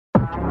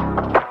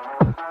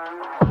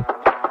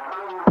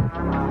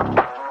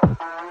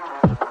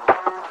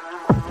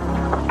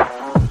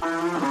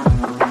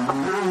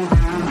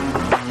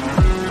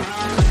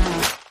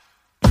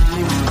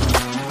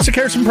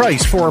Classic Harrison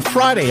Price for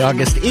Friday,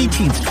 August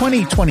 18th,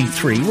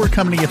 2023. We're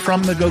coming to you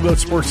from the Go-Go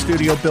Sports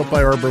Studio built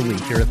by Arbor Lee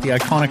here at the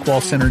iconic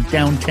Wall Center,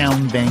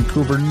 downtown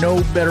Vancouver.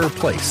 No better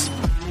place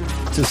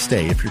to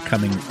stay if you're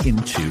coming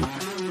into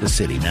the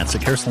city. Matt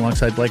Harrison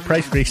alongside Blake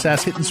Price, Grace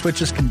Sass, hitting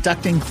switches,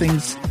 conducting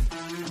things.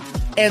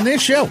 And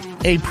this show,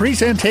 a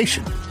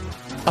presentation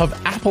of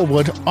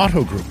Applewood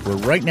Auto Group. We're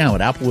right now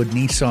at Applewood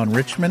Nissan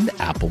Richmond,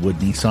 Applewood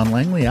Nissan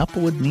Langley,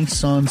 Applewood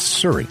Nissan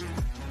Surrey.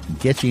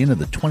 Get you into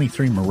the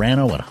 23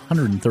 Murano at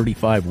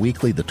 $135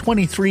 weekly, the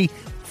 23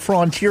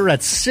 Frontier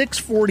at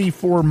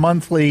 $644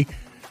 monthly,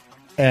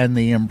 and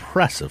the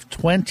impressive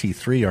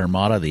 23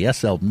 Armada, the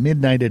SL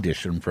Midnight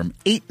Edition, from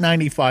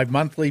 $895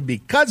 monthly.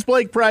 Because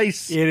Blake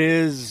Price, it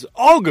is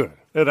all good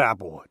at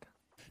Applewood.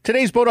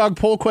 Today's Bodog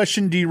poll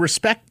question: do you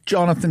respect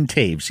Jonathan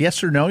Toews?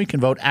 Yes or no? You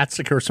can vote at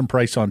Harrison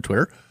Price on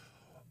Twitter.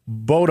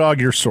 Bodog,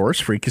 your source,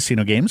 free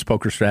casino games,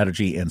 poker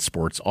strategy, and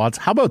sports odds.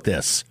 How about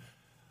this?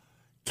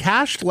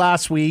 Cashed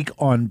last week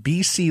on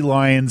BC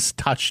Lions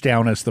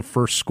touchdown as the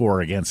first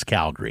score against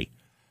Calgary.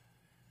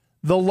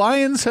 The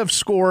Lions have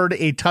scored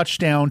a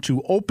touchdown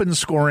to open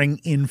scoring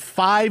in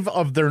 5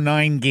 of their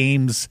 9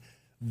 games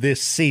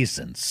this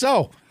season.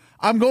 So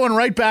I'm going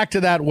right back to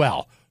that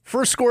well.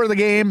 First score of the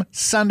game,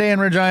 Sunday in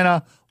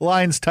Regina,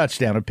 Lions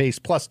touchdown. It pays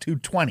plus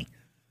 220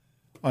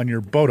 on your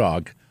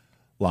Bodog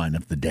line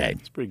of the day.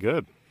 It's pretty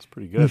good.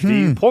 Pretty good.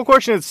 The poll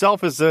question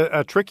itself is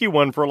a tricky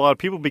one for a lot of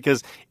people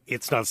because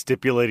it's not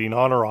stipulating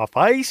on or off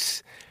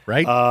ice.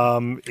 Right.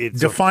 It's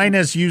define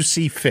as you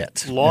see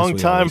fit.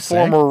 Longtime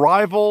former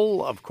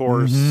rival, of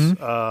course.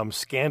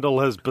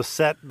 Scandal has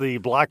beset the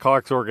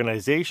Blackhawks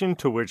organization,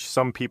 to which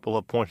some people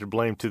have pointed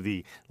blame to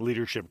the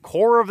leadership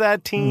core of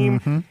that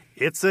team.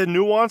 It's a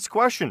nuanced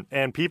question,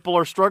 and people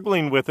are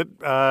struggling with it.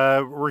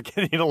 We're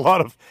getting a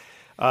lot of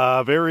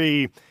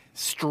very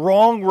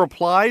strong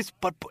replies,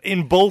 but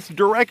in both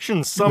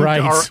directions. Some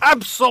are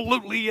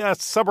absolutely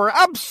yes, some are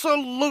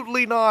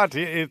absolutely not.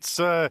 It's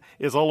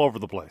all over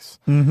the place.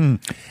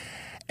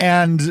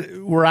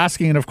 And we're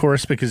asking it, of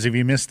course, because if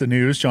you missed the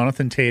news,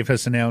 Jonathan Toews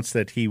has announced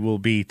that he will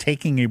be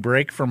taking a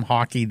break from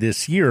hockey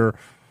this year,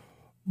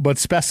 but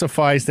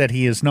specifies that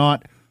he is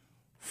not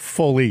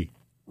fully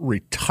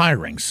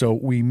retiring. So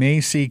we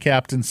may see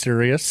Captain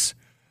Sirius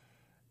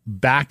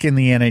back in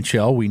the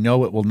NHL. We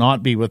know it will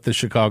not be with the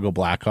Chicago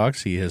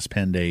Blackhawks. He has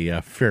penned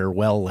a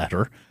farewell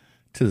letter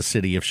to the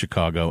city of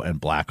Chicago and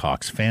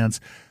Blackhawks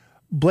fans.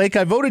 Blake,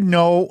 I voted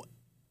no.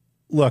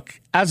 Look,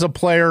 as a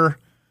player,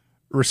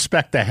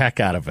 respect the heck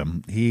out of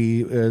him.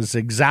 He is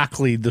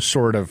exactly the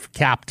sort of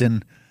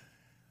captain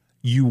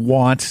you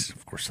want.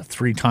 Of course, a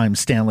 3-time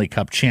Stanley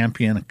Cup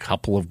champion, a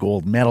couple of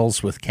gold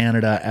medals with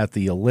Canada at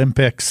the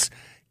Olympics.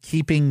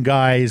 Keeping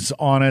guys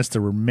honest.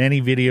 There were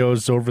many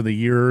videos over the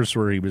years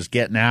where he was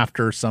getting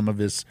after some of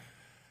his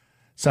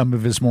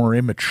more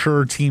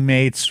immature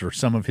teammates or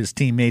some of his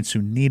teammates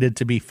who needed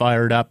to be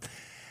fired up.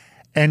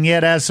 And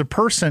yet, as a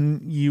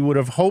person, you would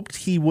have hoped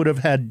he would have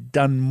had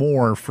done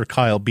more for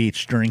Kyle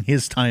Beach during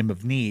his time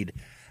of need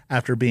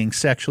after being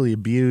sexually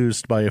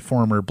abused by a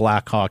former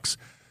Blackhawks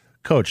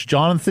coach.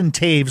 Jonathan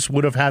Toews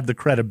would have had the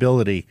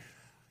credibility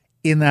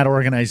in that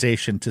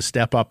organization to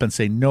step up and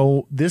say,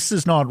 no, this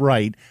is not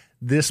right.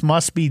 This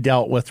must be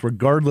dealt with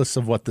regardless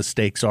of what the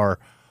stakes are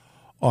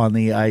on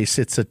the ice.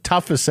 It's a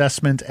tough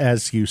assessment,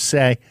 as you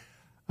say,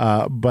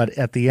 but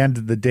at the end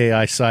of the day,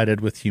 I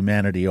sided with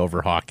humanity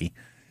over hockey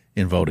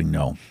in voting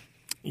no.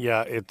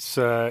 Yeah, it's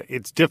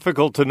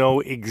difficult to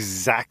know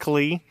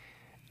exactly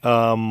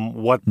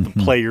what the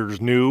players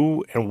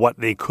knew and what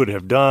they could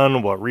have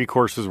done, what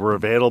recourses were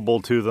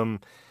available to them.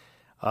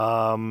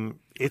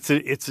 It's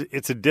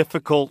a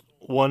difficult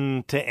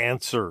one to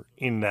answer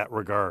in that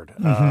regard.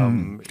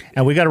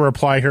 And we got a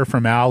reply here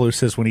from Al who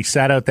says when he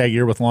sat out that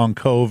year with long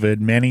COVID,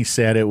 many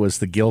said it was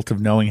the guilt of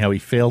knowing how he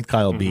failed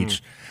Kyle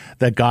Beach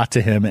that got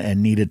to him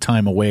and needed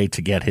time away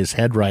to get his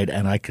head right.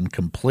 And I can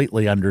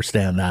completely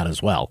understand that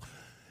as well.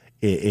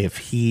 If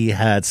he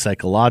had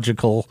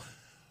psychological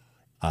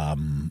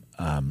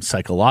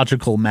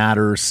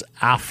matters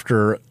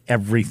after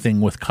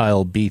everything with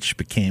Kyle Beach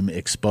became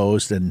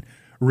exposed and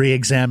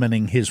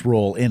re-examining his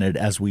role in it.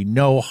 As we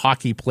know,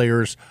 hockey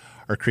players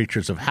are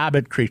creatures of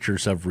habit,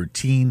 creatures of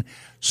routine,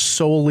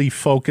 solely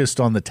focused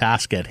on the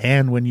task at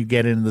hand when you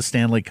get into the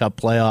Stanley Cup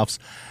playoffs.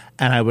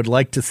 And I would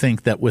like to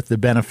think that with the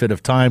benefit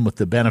of time, with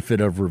the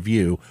benefit of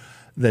review,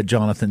 that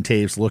Jonathan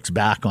Toews looks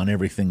back on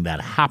everything that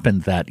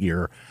happened that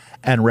year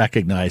and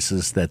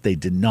recognizes that they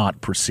did not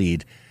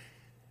proceed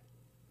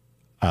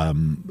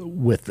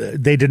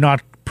they did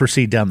not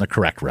proceed down the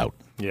correct route.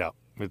 Yeah.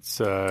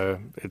 It's a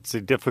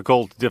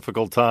difficult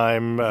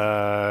time,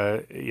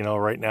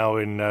 right now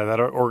in that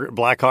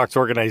Blackhawks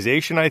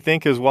organization, I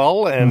think, as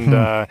well.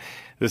 And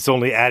it's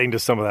only adding to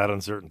some of that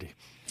uncertainty.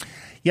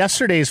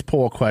 Yesterday's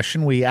poll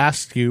question, we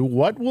asked you,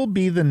 what will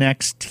be the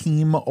next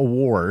team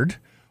award,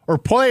 or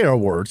player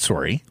award,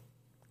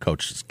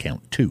 coaches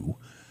count 2,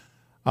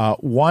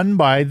 won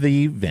by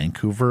the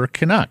Vancouver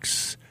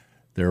Canucks.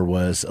 There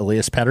was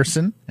Elias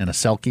Pettersson and a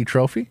Selke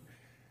trophy.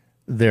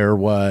 There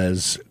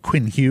was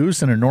Quinn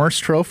Hughes and a Norris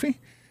Trophy.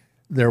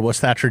 there was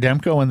Thatcher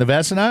Demko and the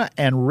Vezina,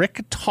 and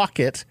Rick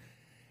Tocchet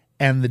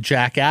and the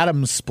Jack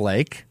Adams,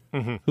 Blake.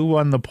 Mm-hmm. Who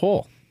won the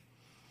poll?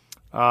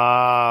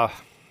 I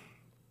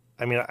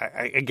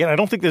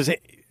don't think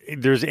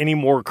there's any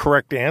more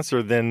correct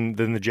answer than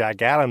the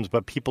Jack Adams,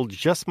 but people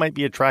just might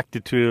be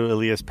attracted to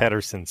Elias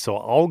Pettersson. So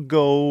I'll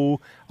go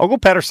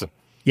Pettersson.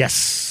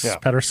 Yes. Yeah.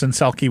 Pettersson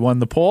Selke won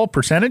the poll.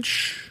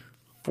 Percentage?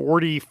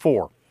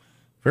 44.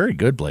 Very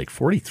good, Blake.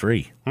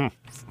 43.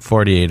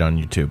 48 on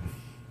YouTube.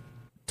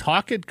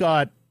 Tocchet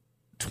got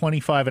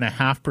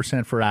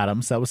 25.5% for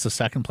Adams. That was the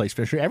second place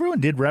finisher. Everyone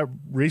did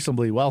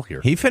reasonably well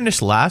here. He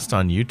finished last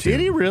on YouTube.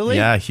 Did he really?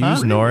 Yeah,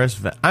 Hughes, Norris.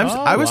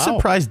 I was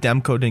surprised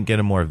Demko didn't get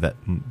a more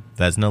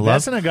Vezina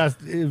love. Vezina got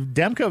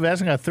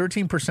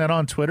 13%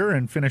 on Twitter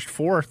and finished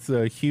fourth.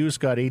 Hughes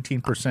got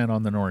 18%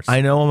 on the Norris.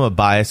 I know I'm a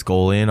biased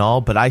goalie and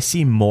all, but I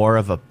see more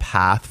of a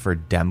path for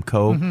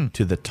Demko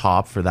to the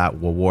top for that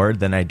award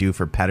than I do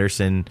for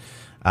Pettersson.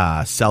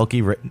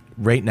 Selke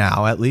right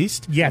now, at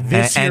least. Yeah,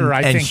 this year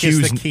I think Hughes,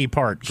 is the key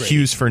part. Great.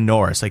 Hughes for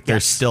Norris. Like,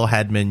 there's still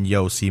Hedman,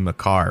 Yossi,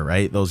 Makar,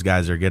 right? Those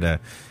guys are going to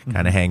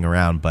kind of hang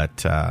around.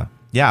 But, I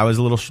was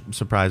a little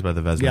surprised by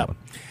the Vezina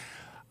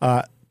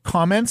one.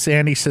 Comments.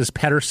 Andy says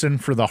Pettersson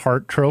for the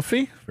Hart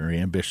Trophy. Very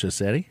ambitious,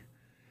 Eddie.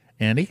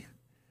 Andy?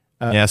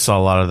 I saw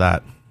a lot of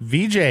that.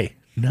 VJ,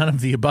 none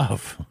of the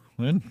above.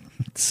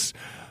 It's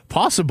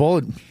possible.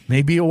 It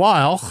may be a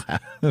while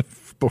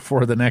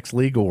before the next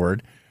league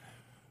award.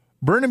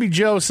 Burnaby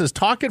Joe says,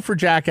 Tocchet for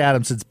Jack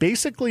Adams. It's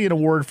basically an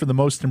award for the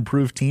most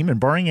improved team, and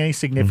barring any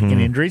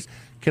significant injuries,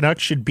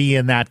 Canucks should be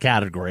in that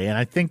category. And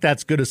I think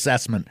that's good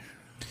assessment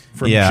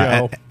from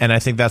Joe. And I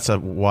think that's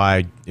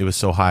why it was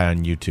so high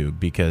on YouTube,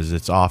 because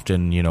it's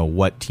often,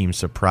 what team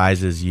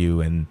surprises you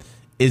and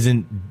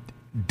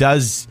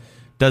does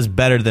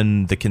better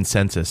than the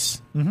consensus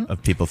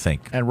of people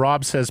think. And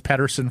Rob says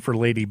Pettersson for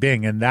Lady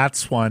Byng, and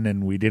that's one,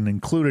 and we didn't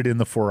include it in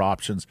the 4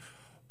 options,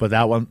 but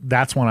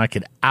that's one I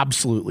could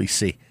absolutely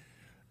see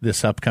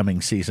this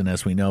upcoming season.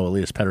 As we know,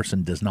 Elias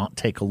Pettersson does not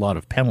take a lot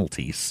of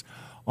penalties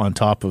on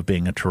top of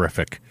being a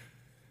terrific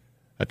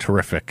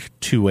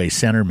two-way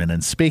centerman.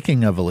 And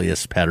speaking of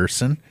Elias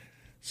Pettersson,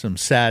 some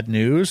sad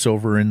news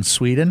over in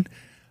Sweden.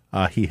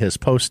 He has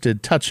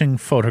posted touching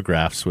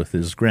photographs with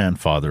his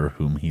grandfather,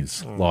 whom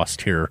he's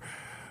lost here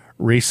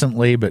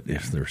recently. But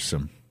if there's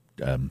some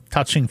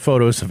touching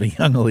photos of a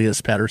young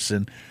Elias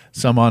Pettersson,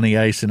 some on the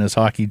ice in his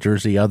hockey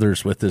jersey,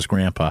 others with his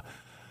grandpa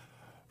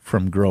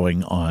from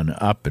growing on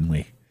up, and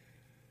we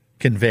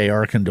convey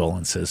our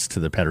condolences to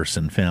the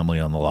Pettersson family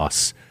on the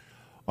loss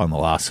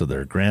of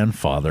their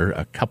grandfather.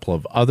 A couple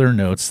of other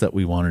notes that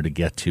we wanted to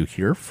get to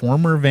here.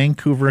 Former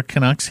Vancouver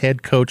Canucks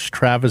head coach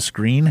Travis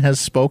Green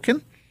has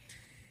spoken.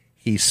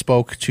 He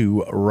spoke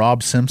to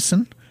Rob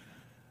Simpson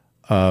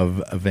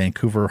of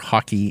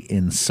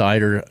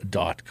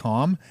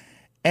VancouverHockeyInsider.com.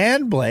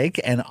 And Blake,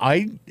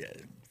 and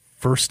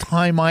first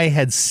time I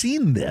had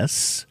seen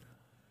this,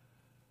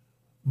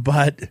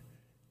 but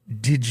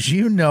did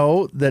you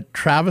know that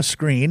Travis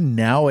Green,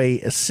 now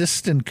a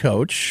assistant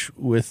coach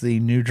with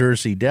the New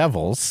Jersey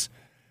Devils,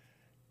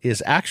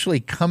 is actually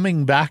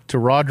coming back to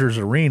Rogers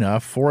Arena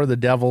for the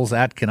Devils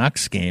at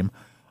Canucks game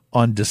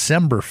on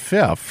December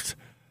 5th,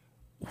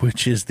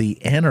 which is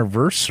the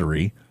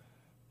anniversary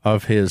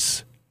of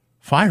his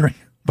firing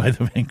by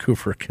the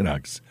Vancouver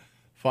Canucks.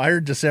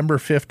 Fired December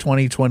 5th,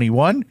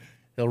 2021.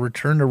 He'll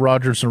return to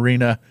Rogers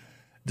Arena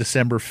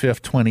December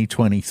 5th,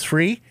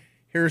 2023.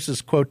 Here's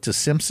his quote to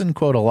Simpson,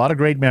 quote, "A lot of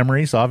great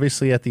memories.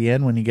 Obviously, at the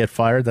end when you get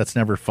fired, that's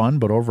never fun.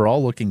 But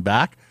overall, looking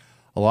back,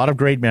 a lot of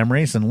great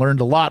memories and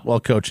learned a lot while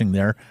coaching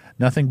there.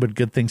 Nothing but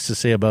good things to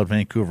say about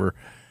Vancouver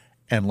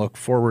and look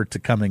forward to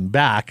coming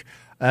back."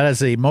 That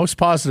is a most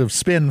positive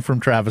spin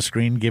from Travis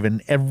Green,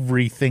 given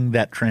everything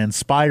that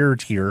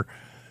transpired here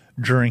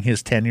during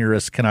his tenure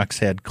as Canucks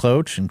head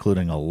coach,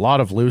 including a lot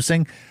of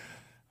losing,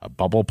 a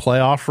bubble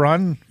playoff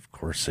run, of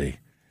course, a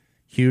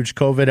huge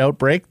COVID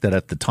outbreak that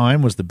at the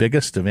time was the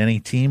biggest of any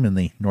team in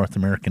the North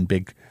American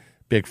Big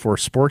Four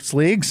sports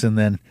leagues. And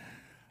then,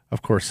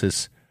 of course,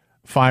 his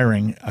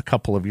firing a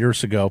couple of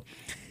years ago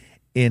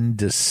in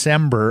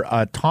December.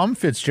 Tom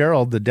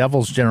Fitzgerald, the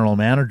Devils general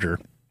manager,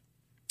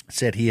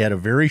 said he had a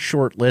very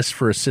short list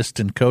for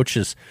assistant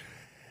coaches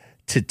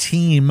to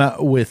team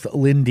with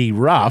Lindy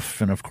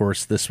Ruff. And, of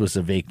course, this was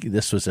a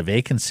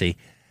vacancy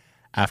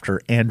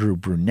after Andrew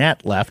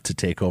Brunette left to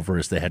take over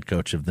as the head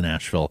coach of the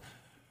Nashville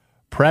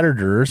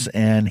Predators.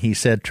 And he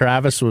said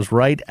Travis was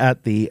right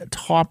at the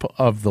top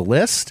of the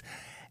list.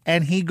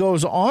 And he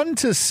goes on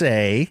to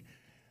say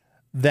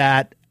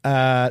that,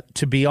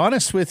 to be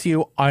honest with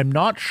you, I'm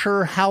not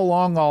sure how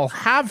long I'll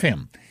have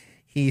him.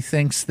 He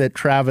thinks that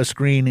Travis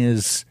Green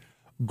is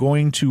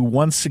going to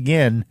once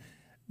again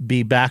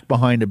be back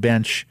behind a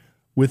bench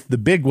with the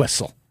big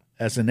whistle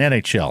as an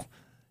NHL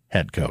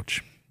head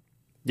coach.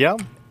 Yeah,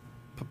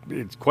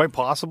 it's quite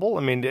possible.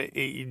 I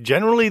mean,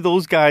 generally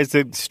those guys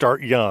that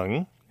start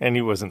young, and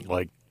he wasn't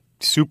like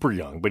super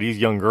young, but he's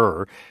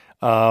younger,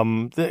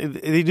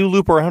 They do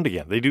loop around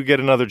again. They do get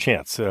another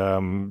chance.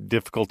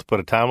 Difficult to put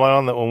a timeline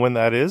on that when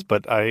that is,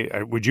 but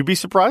I would you be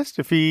surprised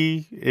if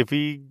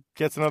he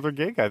gets another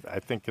gig? I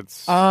think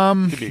it's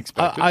to be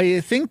expected.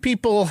 I think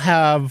people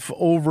have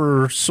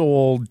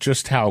oversold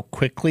just how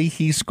quickly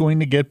he's going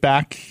to get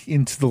back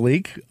into the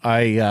league.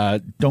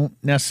 I don't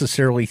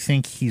necessarily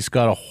think he's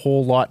got a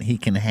whole lot he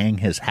can hang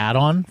his hat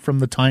on from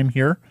the time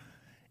here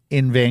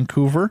in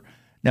Vancouver.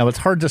 Now, it's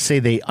hard to say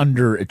they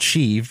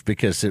underachieved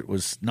because it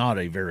was not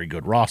a very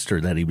good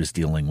roster that he was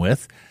dealing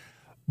with.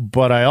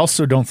 But I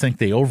also don't think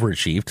they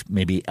overachieved,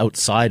 maybe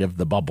outside of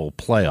the bubble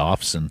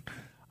playoffs. And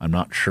I'm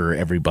not sure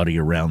everybody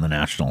around the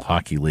National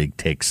Hockey League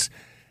takes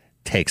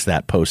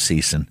that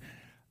postseason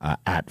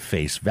at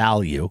face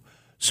value.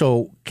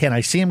 So can I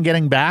see him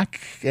getting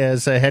back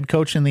as a head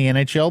coach in the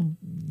NHL?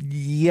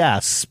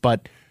 Yes,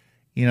 but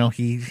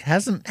he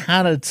hasn't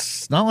had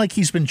it's not like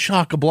he's been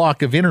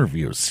chock-a-block of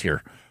interviews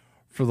here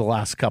for the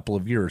last couple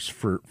of years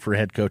for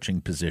head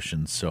coaching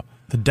positions. So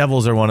the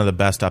Devils are one of the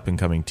best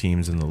up-and-coming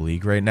teams in the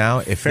league right now.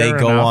 If Fair they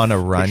go enough. on a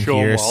run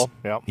here,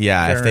 Fair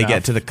if they enough.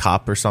 get to the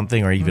Cup or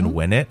something or even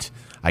win it,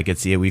 I could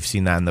see it. We've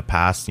seen that in the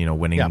past,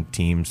 winning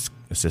teams,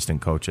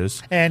 assistant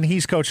coaches. And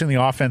he's coaching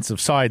the offensive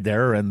side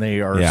there, and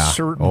they are Yeah.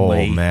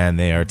 certainly Oh, man,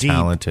 they are deep.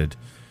 talented,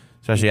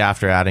 especially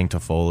after adding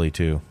Toffoli,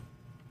 too.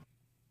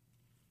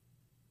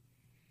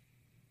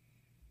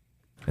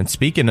 And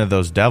speaking of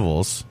those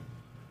Devils,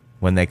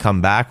 when they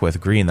come back with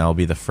Green, that will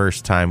be the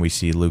first time we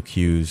see Luke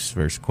Hughes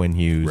versus Quinn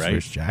Hughes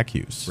versus Jack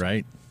Hughes.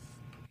 Right.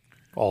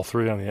 All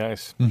three on the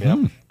ice.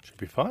 Mm-hmm. Yeah, should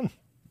be fun.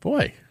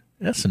 Boy,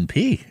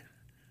 S&P.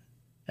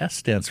 S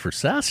stands for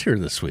SAS here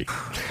this week.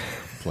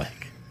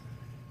 Blake.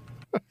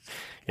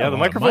 Yeah, the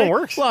microphone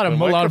works. A lot of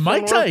microphone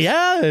mic time. works.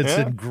 Yeah, it's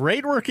in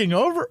great working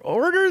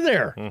order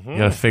there. You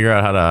got to figure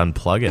out how to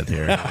unplug it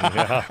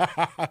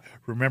here.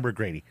 Remember,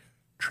 Grady,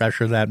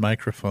 treasure that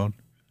microphone.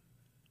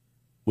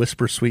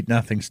 Whisper sweet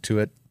nothings to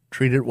it.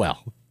 Treat it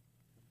well.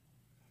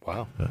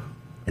 Wow.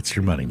 It's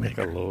your money That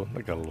got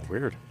maker. a little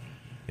weird.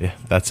 Yeah,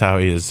 that's how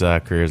his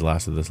career has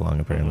lasted this long,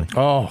 apparently.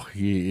 Oh,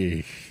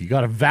 you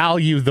got to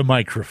value the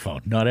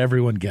microphone. Not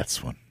everyone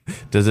gets one.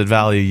 Does it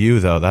value you,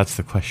 though? That's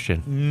the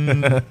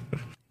question.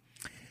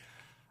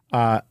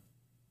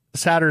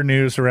 Sadder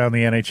news around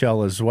the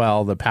NHL as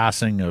well. The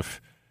passing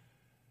of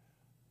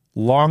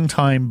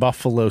longtime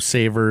Buffalo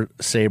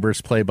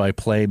Sabres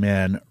play-by-play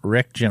man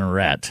Rick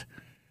Jeanneret.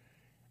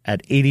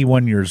 At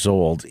 81 years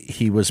old,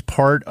 he was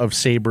part of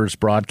Sabres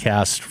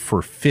broadcast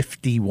for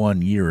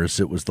 51 years.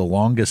 It was the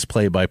longest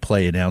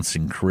play-by-play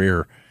announcing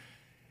career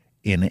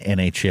in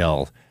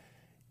NHL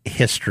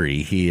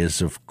history. He is,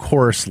 of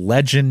course,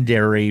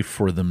 legendary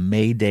for the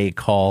Mayday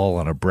call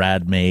on a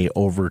Brad May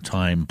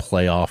overtime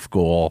playoff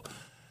goal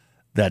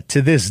that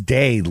to this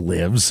day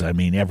lives. I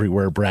mean,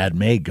 everywhere Brad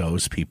May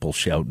goes, people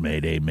shout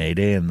Mayday,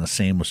 Mayday, and the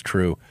same was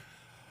true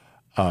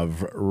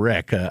of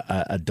Rick,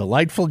 a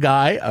delightful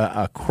guy,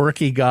 a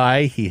quirky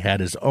guy. He had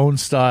his own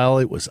style.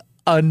 It was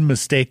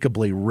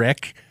unmistakably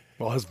Rick.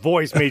 Well, his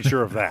voice made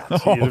sure of that.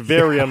 He had a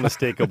very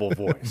unmistakable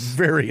voice.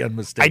 Very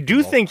unmistakable. I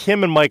do think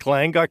him and Mike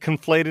Lang got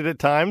conflated at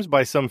times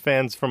by some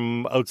fans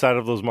from outside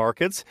of those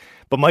markets.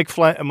 But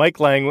Mike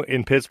Lang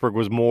in Pittsburgh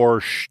was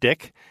more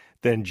shtick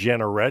than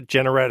Jeanneret.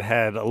 Jeanneret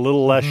had a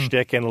little less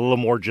shtick and a little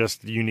more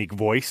just unique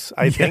voice,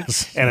 I think,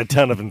 and a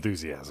ton of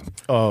enthusiasm.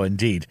 Oh,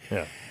 indeed.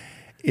 Yeah.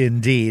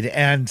 Indeed.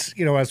 And,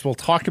 as we'll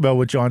talk about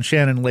with John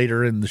Shannon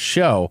later in the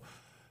show,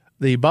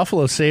 the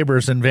Buffalo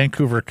Sabres and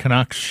Vancouver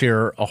Canucks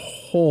share a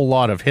whole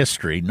lot of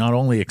history, not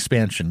only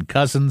expansion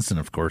cousins, and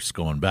of course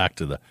going back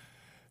to the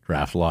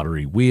draft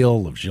lottery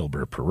wheel of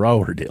Gilbert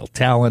Perreault or Dale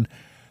Talon.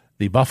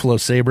 The Buffalo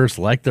Sabres,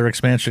 like their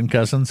expansion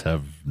cousins,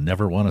 have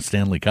never won a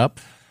Stanley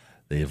Cup.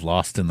 They have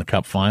lost in the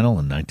Cup final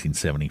in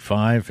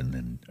 1975 and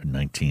in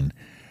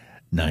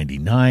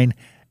 1999.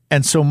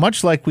 And so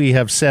much like we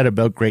have said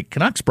about great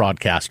Canucks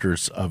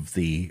broadcasters of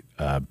the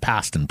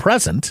past and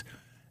present,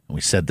 and we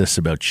said this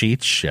about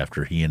Cheech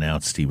after he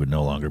announced he would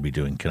no longer be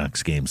doing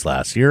Canucks games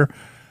last year,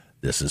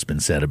 this has been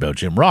said about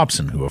Jim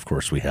Robson, who, of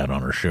course, we had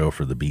on our show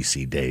for the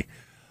BC Day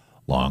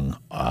long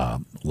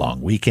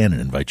weekend,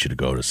 and invite you to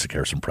go to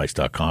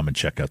sekeresandprice.com and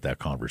check out that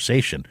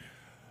conversation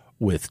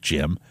with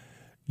Jim.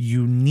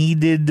 You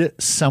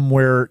needed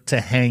somewhere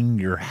to hang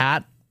your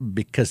hat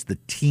because the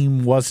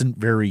team wasn't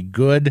very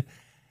good.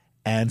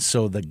 And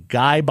so the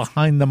guy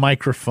behind the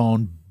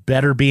microphone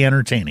better be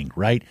entertaining,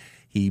 right?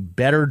 He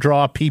better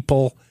draw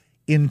people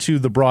into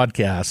the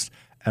broadcast.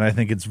 And I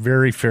think it's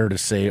very fair to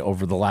say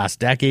over the last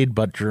decade,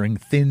 but during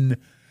thin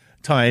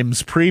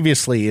times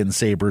previously in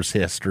Sabres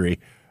history,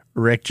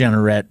 Rick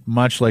Jeanneret,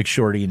 much like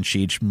Shorty and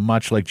Cheech,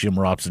 much like Jim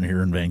Robson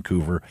here in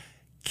Vancouver,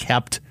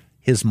 kept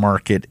his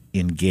market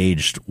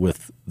engaged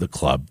with the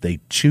club. They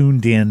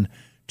tuned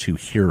to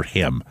hear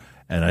him.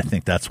 And I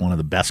think that's one of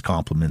the best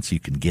compliments you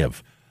can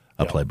give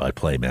a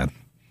play-by-play man.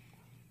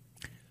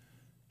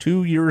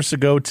 2 years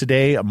ago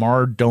today,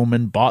 Amar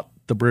Doman bought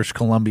the British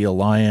Columbia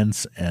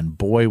Lions, and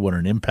boy, what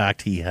an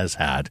impact he has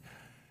had.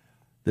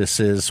 This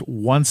is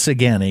once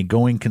again a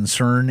going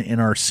concern in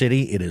our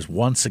city. It is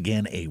once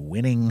again a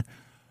winning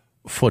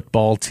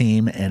football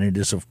team, and it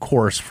has, of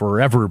course,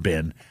 forever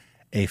been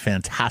a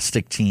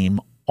fantastic team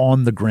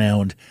on the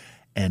ground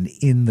and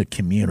in the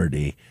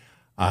community.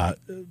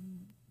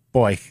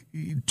 Boy,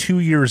 2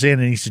 years in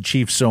and he's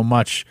achieved so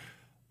much.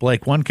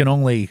 Blake, one can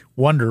only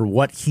wonder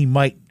what he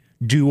might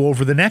do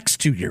over the next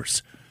 2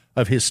 years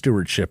of his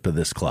stewardship of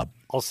this club.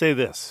 I'll say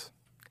this.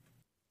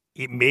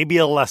 It may be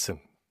a lesson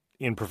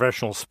in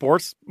professional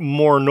sports,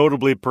 more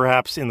notably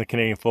perhaps in the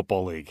Canadian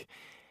Football League.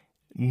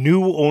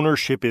 New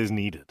ownership is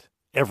needed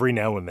every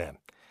now and then.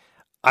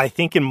 I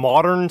think in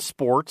modern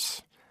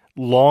sports,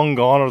 long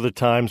gone are the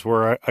times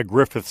where a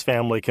Griffiths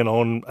family can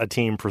own a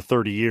team for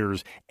 30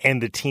 years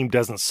and the team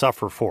doesn't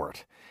suffer for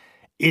it.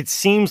 It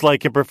seems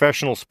like in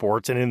professional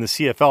sports and in the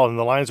CFL, and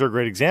the Lions are a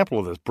great example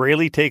of this.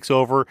 Braley takes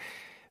over.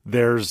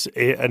 There's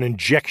an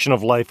injection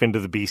of life into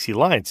the BC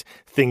Lions.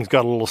 Things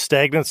got a little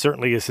stagnant,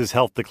 certainly as his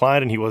health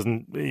declined and he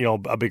wasn't,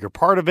 a bigger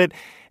part of it.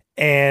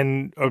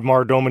 And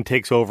Amar Doman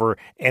takes over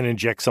and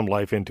injects some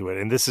life into it.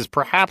 And this is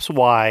perhaps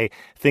why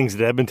things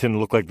at Edmonton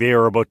look like they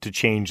are about to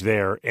change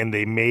there, and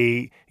they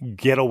may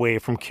get away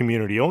from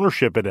community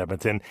ownership at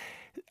Edmonton.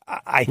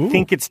 I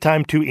think it's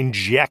time to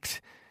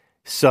inject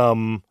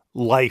some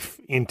life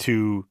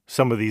into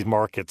some of these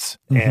markets.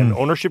 And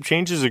ownership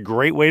change is a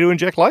great way to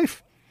inject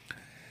life.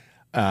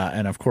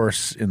 And, of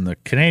course, in the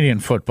Canadian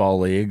Football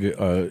League,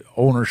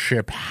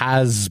 ownership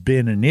has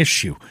been an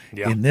issue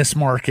in this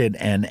market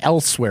and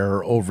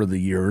elsewhere over the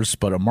years.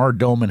 But Amar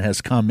Doman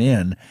has come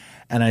in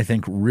and I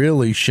think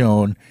really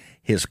shown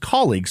his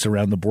colleagues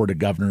around the Board of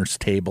Governors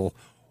table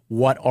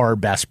what are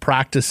best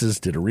practices,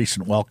 did a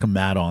recent welcome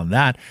mat on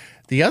that.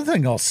 The other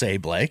thing I'll say,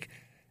 Blake,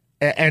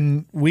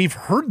 and we've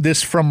heard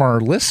this from our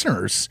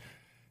listeners,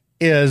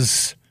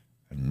 is,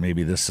 and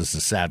maybe this is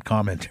a sad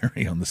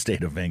commentary on the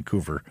state of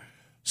Vancouver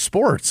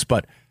sports,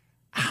 but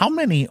how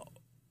many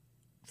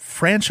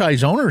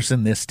franchise owners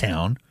in this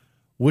town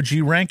would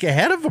you rank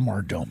ahead of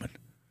Amar Doman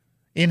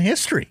in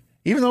history,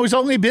 even though he's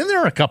only been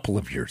there a couple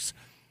of years?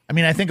 I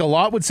mean, I think a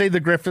lot would say the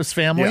Griffiths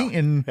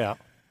family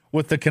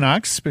with the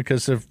Canucks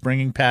because of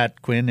bringing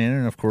Pat Quinn in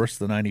and, of course,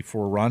 the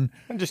 94 run.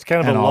 And just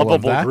kind of a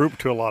lovable group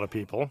to a lot of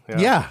people.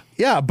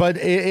 Yeah, but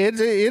it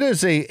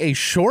is a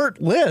short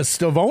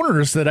list of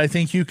owners that I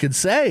think you could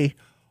say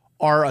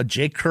are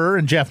Jake Kerr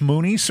and Jeff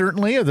Mooney,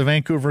 certainly, of the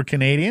Vancouver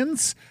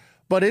Canadians.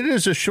 But it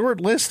is a short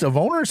list of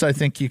owners, I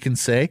think you can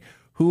say,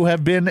 who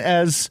have been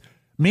as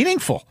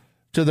meaningful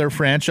to their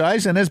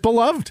franchise and as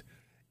beloved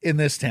in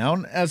this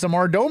town as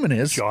Amar Doman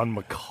is. John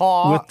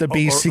McCaw. With the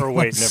BC.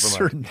 Wait,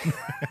 never mind.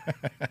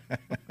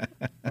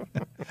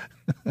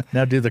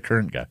 Now do the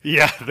current guy.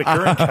 Yeah, the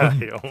current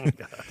guy. Oh, my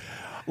God.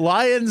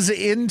 Lions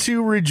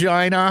into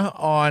Regina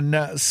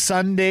on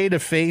Sunday to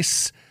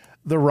face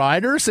the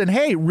Riders. And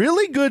hey,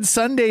 really good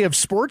Sunday of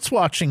sports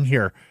watching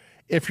here.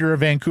 If you're a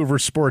Vancouver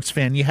sports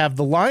fan, you have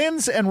the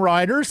Lions and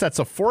Riders. That's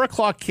a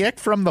 4:00 kick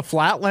from the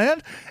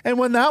Flatland. And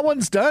when that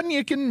one's done,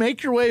 you can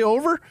make your way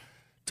over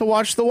to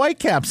watch the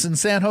Whitecaps in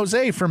San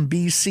Jose from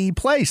BC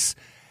Place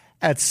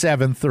at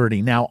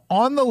 7:30. Now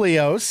on the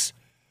Leos,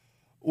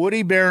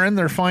 Woody Barron,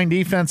 their fine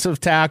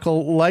defensive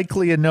tackle,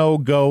 likely a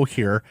no-go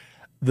here.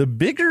 The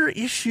bigger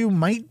issue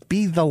might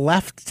be the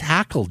left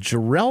tackle.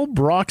 Jarrell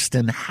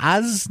Broxton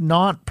has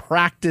not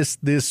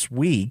practiced this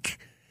week.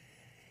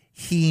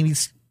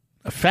 He's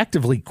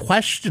effectively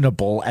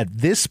questionable at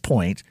this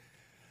point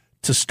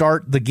to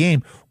start the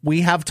game.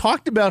 We have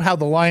talked about how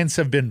the Lions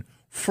have been,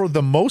 for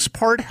the most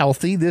part,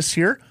 healthy this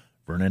year.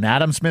 Vernon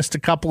Adams missed a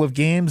couple of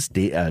games,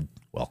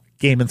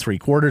 game and 3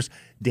 quarters.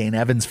 Dane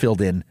Evans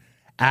filled in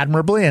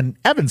admirably, and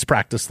Evans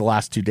practiced the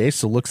last 2 days,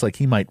 so it looks like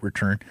he might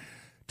return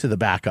to the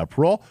backup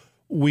role.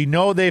 We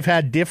know they've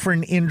had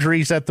different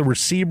injuries at the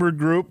receiver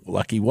group.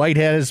 Lucky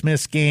Whitehead has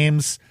missed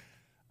games.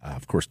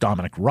 Of course,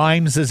 Dominic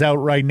Rhymes is out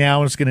right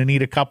now. Is going to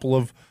need a couple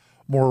of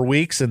more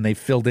weeks, and they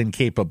filled in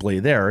capably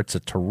there. It's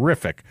a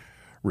terrific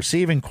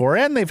receiving core,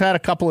 and they've had a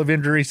couple of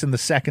injuries in the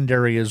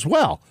secondary as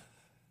well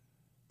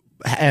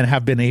and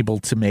have been able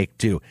to make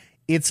do.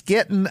 It's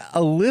getting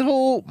a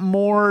little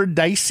more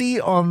dicey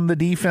on the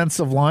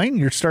defensive line.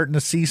 You're starting to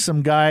see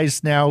some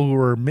guys now who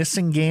are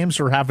missing games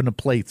or having to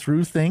play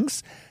through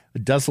things.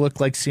 It does look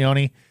like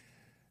Sione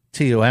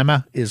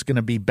Tuioma is going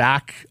to be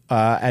back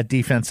at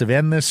defensive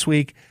end this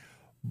week.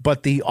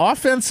 But the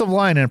offensive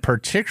line, and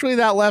particularly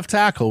that left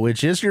tackle,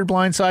 which is your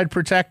blindside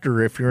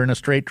protector if you're in a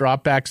straight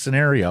drop back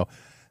scenario,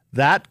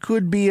 that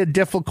could be a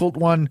difficult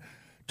one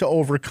to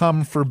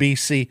overcome for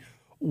BC.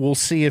 We'll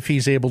see if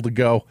he's able to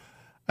go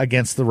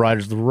against the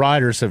Riders. The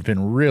Riders have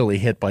been really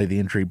hit by the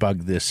injury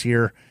bug this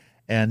year.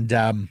 And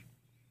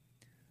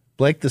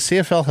Blake, the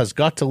CFL has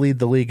got to lead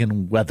the league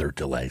in weather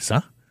delays,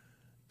 huh?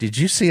 Did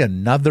you see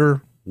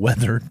another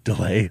weather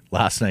delay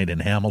last night in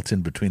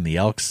Hamilton between the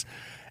Elks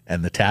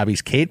and the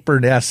Tabbies? Kate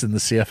Burness and the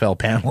CFL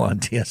panel on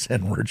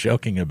TSN were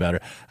joking about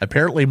it.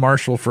 Apparently,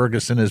 Marshall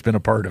Ferguson has been a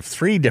part of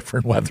 3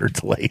 different weather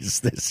delays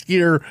this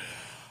year.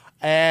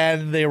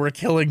 and they were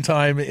killing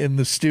time in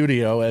the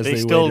studio as they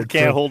still waited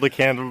can't for... hold a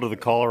candle to the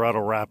Colorado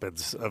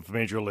Rapids of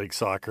Major League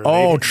Soccer.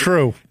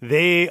 True.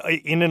 They,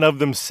 in and of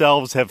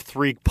themselves, have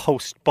 3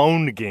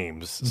 postponed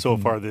games so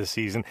far this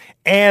season,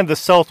 and the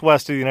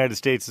Southwest of the United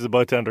States is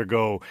about to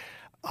undergo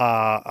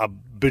a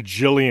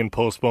bajillion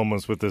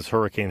postponements with this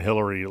Hurricane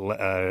Hillary,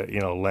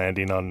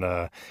 landing on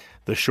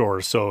the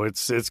shores. So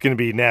it's going to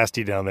be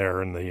nasty down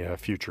there in the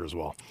future as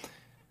well.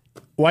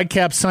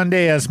 Whitecap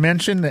Sunday, as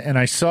mentioned, and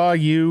I saw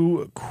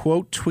you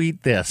quote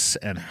tweet this,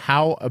 and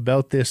how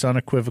about this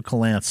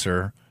unequivocal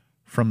answer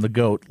from the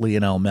GOAT,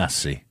 Lionel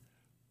Messi?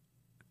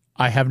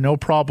 I have no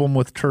problem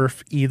with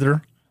turf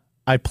either.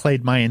 I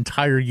played my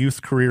entire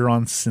youth career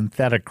on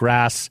synthetic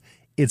grass.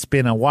 It's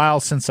been a while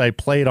since I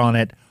played on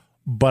it,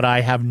 but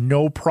I have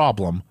no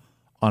problem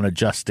on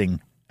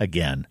adjusting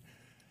again.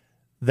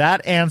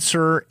 That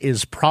answer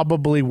is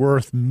probably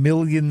worth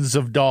millions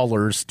of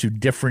dollars to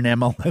different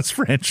MLS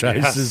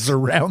franchises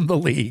around the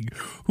league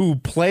who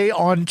play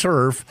on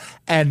turf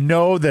and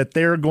know that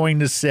they're going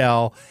to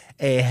sell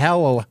a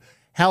hell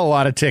a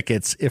lot of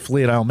tickets if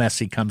Lionel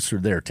Messi comes through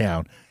their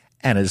town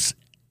and is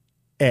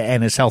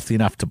healthy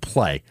enough to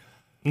play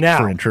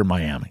for Inter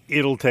Miami.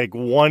 It'll take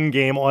one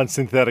game on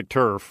synthetic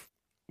turf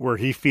where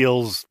he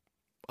feels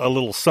a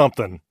little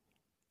something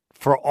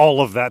for all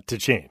of that to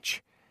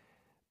change.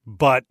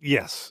 But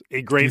yes,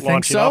 a great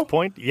launching off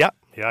point. Yeah,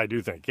 I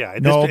do think. Yeah,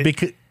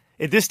 because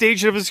at this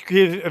stage of his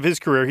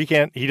career,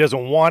 he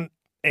doesn't want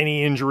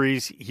any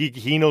injuries.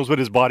 He knows what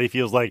his body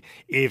feels like.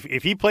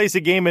 If he plays a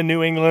game in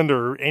New England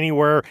or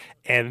anywhere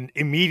and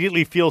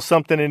immediately feels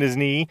something in his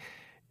knee,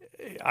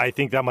 I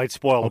think that might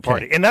spoil the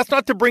party. And that's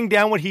not to bring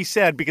down what he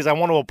said, because I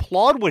want to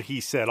applaud what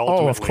he said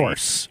ultimately. Oh,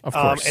 of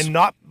course. And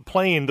not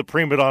playing the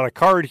prima donna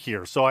card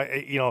here.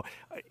 So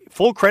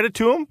full credit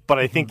to him, but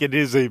I think it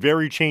is a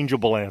very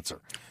changeable answer.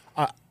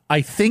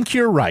 I think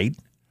you're right.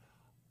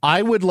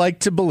 I would like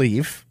to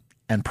believe,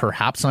 and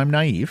perhaps I'm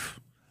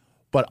naive,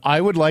 but I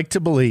would like to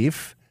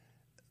believe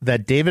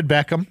that David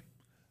Beckham,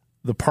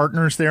 the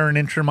partners there in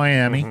Inter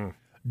Miami,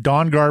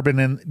 Don Garber in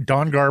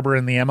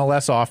the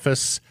MLS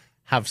office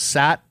have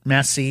sat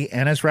Messi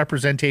and his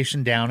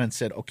representation down and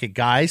said, okay,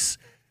 guys,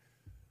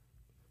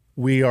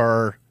 we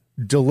are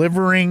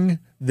delivering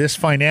this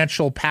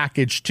financial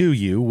package to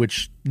you,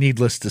 which,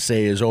 needless to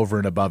say, is over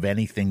and above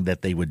anything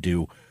that they would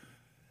do,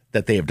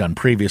 that they have done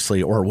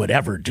previously or would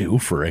ever do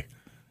for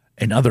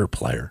another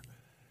player.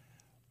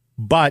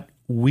 But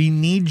we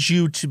need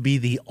you to be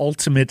the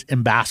ultimate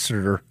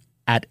ambassador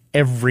at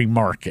every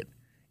market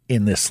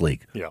in this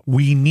league. Yeah.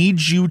 We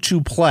need you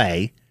to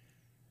play,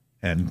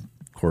 and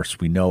of course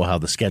we know how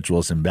the schedule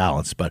is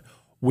imbalanced, but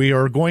we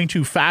are going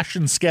to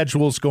fashion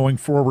schedules going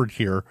forward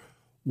here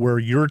where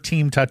your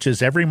team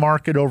touches every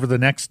market over the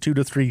next 2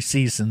 to 3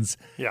 seasons.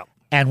 Yeah.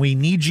 And we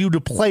need you to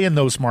play in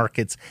those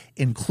markets,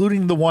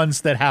 including the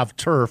ones that have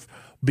turf,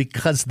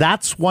 because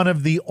that's one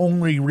of the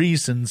only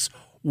reasons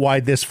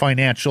why this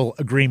financial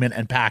agreement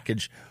and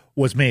package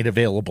was made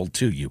available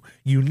to you.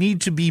 You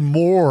need to be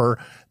more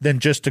than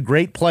just a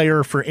great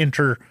player for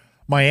Inter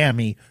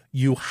Miami.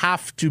 You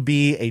have to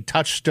be a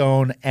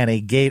touchstone and a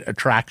gate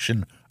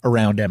attraction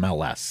around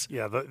MLS.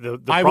 Yeah,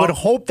 I would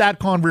hope that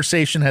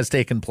conversation has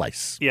taken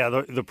place.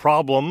 Yeah, the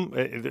problem,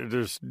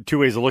 there's 2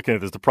 ways of looking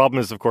at this. The problem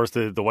is, of course,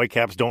 the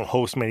Whitecaps don't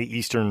host many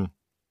Eastern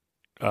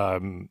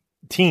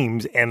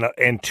teams,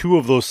 and 2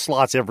 of those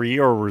slots every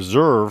year are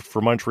reserved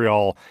for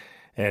Montreal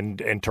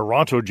and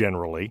Toronto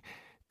generally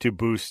to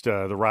boost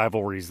the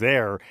rivalries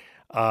there.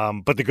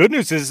 But the good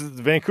news is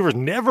Vancouver's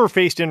never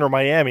faced Inter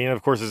Miami, and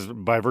of course,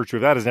 by virtue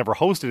of that, has never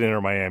hosted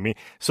Inter Miami.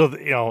 So,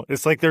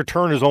 it's like their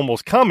turn is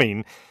almost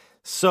coming.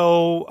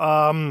 So,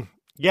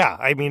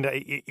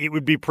 it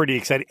would be pretty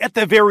exciting. At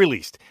the very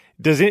least,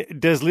 does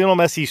Lionel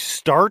Messi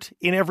start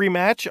in every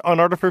match on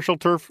artificial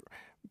turf?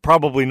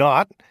 Probably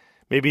not.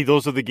 Maybe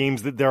those are the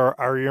games that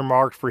are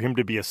earmarked for him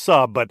to be a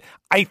sub, but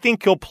I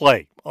think he'll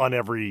play on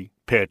every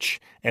pitch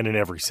and in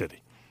every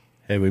city.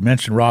 Hey, we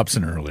mentioned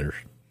Robson earlier.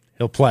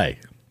 He'll play.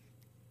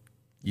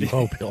 You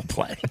hope he'll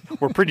play.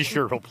 We're pretty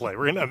sure he'll play.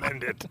 We're going to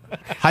amend it.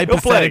 He'll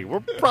play.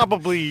 We're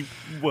probably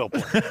will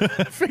play.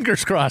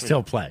 Fingers crossed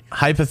he'll play.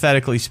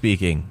 Hypothetically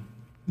speaking,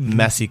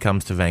 Messi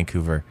comes to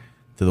Vancouver.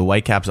 Do the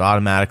Whitecaps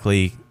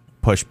automatically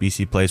push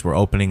BC Place? We're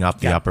opening up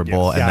the upper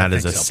bowl, and that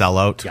is a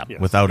sellout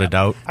without a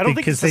doubt. I don't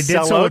think it's they a did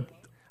sellout.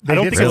 They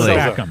did so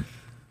back him.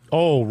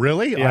 Oh,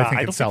 really? Yeah, I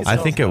think it sells I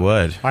out. think it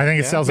would. I think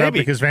it sells out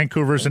because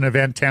Vancouver's an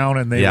event town,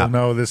 and they Yeah. will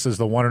know this is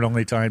the one and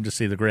only time to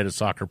see the greatest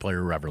soccer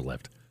player who ever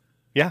lived.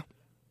 Yeah.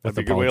 That's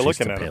a good way of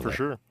looking at it, for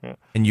sure. Yeah.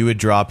 And you would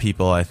draw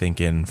people, I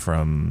think, in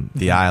from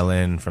the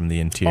island, from the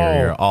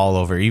interior, all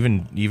over,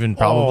 even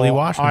probably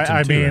Washington.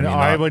 I too. mean,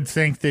 I would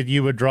think that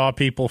you would draw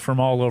people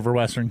from all over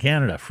Western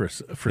Canada for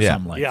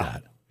something like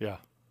that.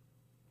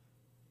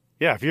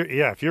 Yeah,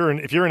 if you're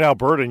in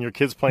Alberta and your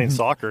kid's playing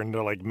soccer and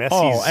they're like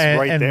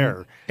Messi's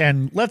there.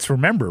 And let's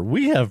remember,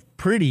 we have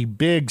pretty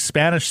big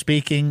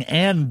Spanish-speaking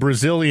and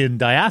Brazilian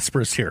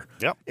diasporas here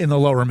in the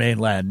Lower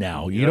Mainland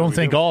now. You don't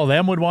think all of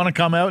them would want to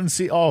come out and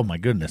see? Oh my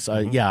goodness!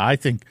 I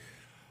think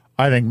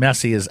I think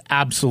Messi is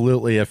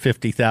absolutely a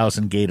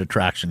 50,000 gate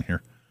attraction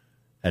here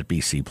at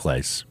BC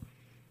Place.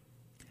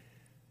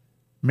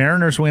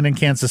 Mariners win in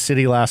Kansas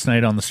City last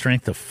night on the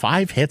strength of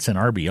 5 hits and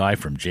RBI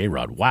from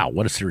J-Rod. Wow,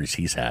 what a series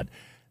he's had.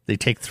 They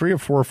take 3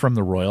 of 4 from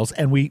the Royals,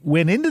 and we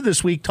went into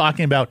this week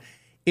talking about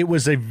it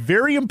was a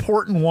very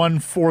important one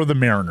for the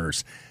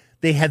Mariners.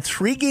 They had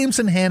 3 games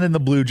in hand in the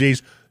Blue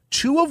Jays,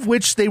 2 of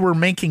which they were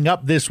making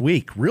up this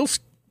week. Real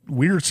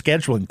weird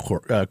scheduling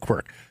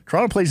quirk.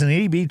 Toronto plays an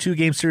 80B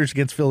 2-game series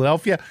against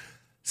Philadelphia.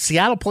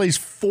 Seattle plays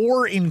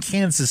 4 in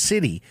Kansas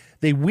City.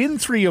 They win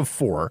 3 of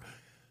 4.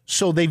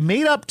 So they've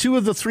made up 2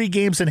 of the 3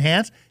 games in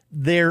hand.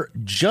 They're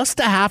just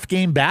a half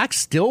game back,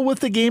 still with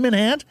the game in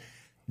hand.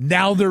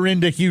 Now they're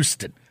into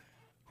Houston,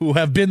 who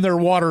have been their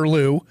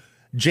Waterloo.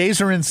 Jays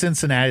are in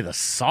Cincinnati. The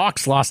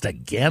Sox lost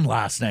again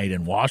last night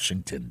in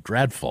Washington.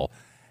 Dreadful.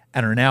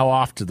 And are now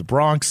off to the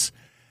Bronx.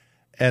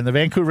 And the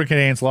Vancouver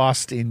Canadians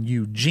lost in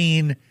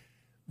Eugene.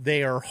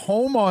 They are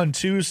home on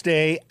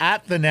Tuesday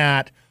at the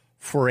Nat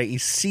for a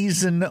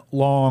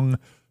season-long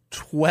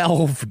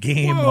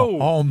 12-game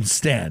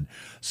homestand.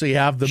 So you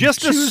have the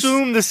just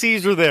assume the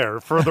C's are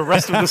there for the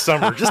rest of the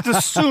summer. Just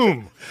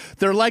assume.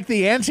 They're like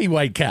the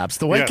anti-Whitecaps.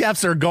 The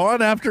Whitecaps are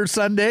gone after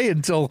Sunday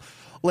until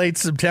late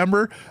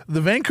September.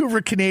 The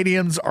Vancouver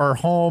Canadians are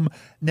home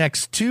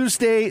next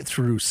Tuesday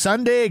through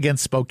Sunday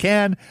against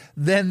Spokane.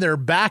 Then they're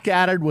back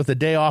at it with a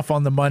day off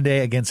on the Monday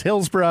against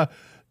Hillsborough.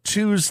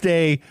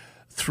 Tuesday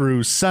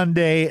through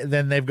Sunday.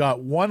 Then they've got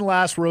one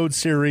last road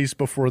series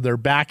before they're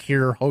back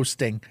here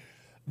hosting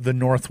the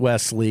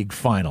Northwest League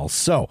Finals.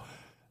 So,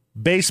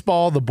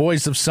 baseball, the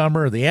boys of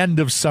summer, the end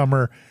of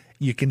summer,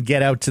 you can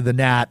get out to the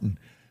Nat, and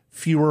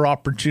fewer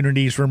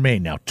opportunities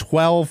remain. Now,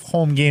 12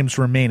 home games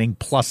remaining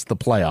plus the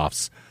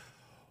playoffs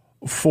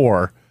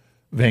for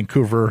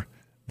Vancouver,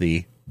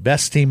 the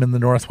best team in the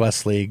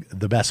Northwest League,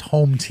 the best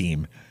home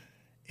team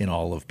in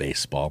all of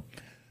baseball.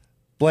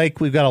 Blake,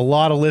 we've got a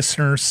lot of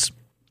listeners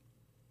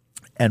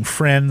and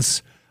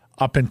friends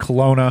up in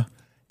Kelowna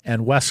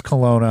and West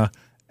Kelowna,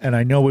 and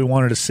I know we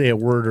wanted to say a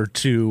word or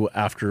two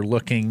after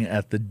looking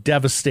at the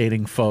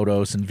devastating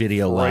photos and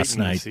video last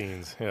night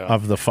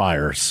of the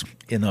fires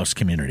in those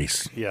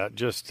communities. Yeah,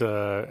 just,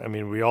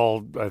 we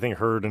all, I think,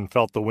 heard and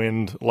felt the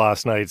wind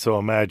last night, so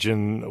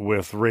imagine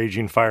with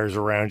raging fires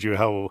around you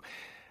how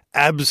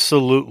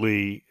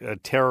absolutely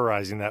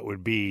terrorizing that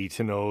would be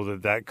to know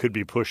that that could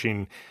be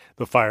pushing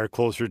the fire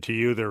closer to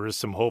you. There is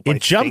some hope.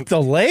 It jumped the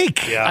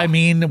lake. Yeah,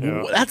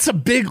 that's a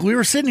big, we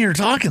were sitting here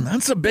talking,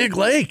 that's a big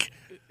lake.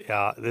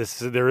 Yeah,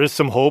 there is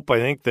some hope. I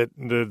think that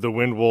the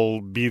wind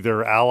will be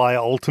their ally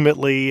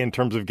ultimately in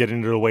terms of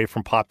getting it away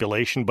from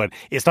population, but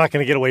it's not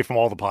going to get away from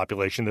all the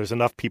population. There's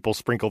enough people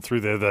sprinkled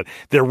through there that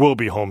there will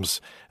be homes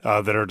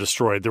that are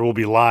destroyed. There will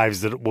be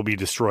lives that will be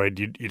destroyed.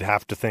 You'd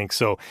have to think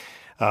so.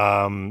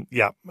 We're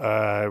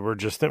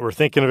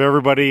thinking of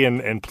everybody,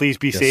 and please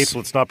be safe.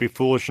 Let's not be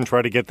foolish and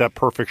try to get that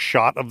perfect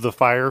shot of the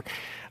fire.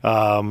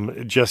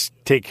 Just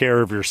take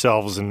care of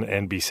yourselves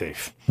and be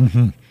safe.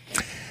 Mm-hmm.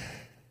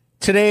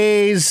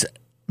 Today's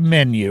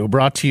menu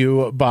brought to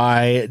you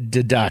by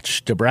De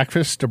Dutch. To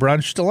breakfast, to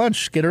brunch, to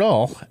lunch. Get it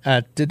all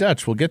at De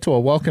Dutch. We'll get to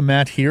a welcome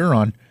mat here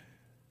on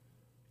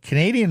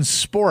Canadian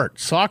sport.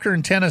 Soccer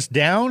and tennis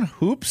down,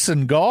 hoops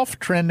and golf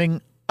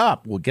trending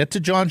up. We'll get to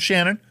John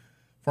Shannon,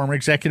 former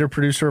executive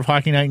producer of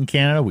Hockey Night in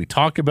Canada. We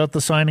talk about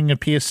the signing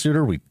of Pius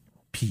Suter. We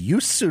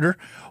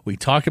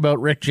talk about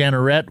Rick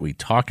Jeanneret. We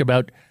talk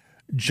about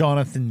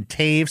Jonathan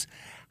Toews.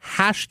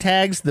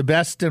 Hashtags the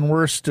best and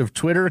worst of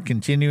Twitter,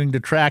 continuing to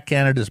track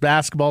Canada's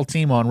basketball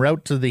team en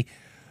route to the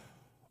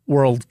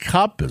World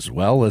Cup, as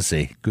well as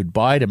a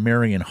goodbye to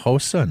Marian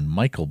Hossa and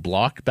Michael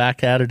Block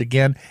back at it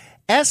again.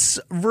 S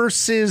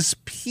versus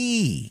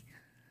P.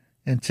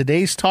 And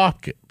today's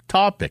topic,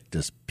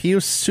 does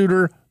Pius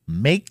Suter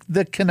make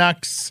the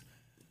Canucks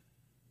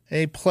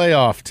a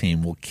playoff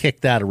team? We'll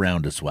kick that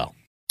around as well.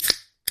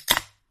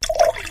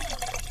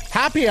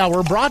 Happy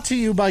Hour brought to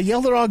you by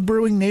Yellow Dog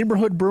Brewing,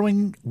 Neighborhood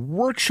Brewing,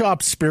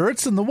 Workshop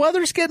Spirits. And the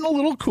weather's getting a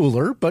little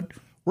cooler, but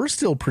we're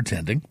still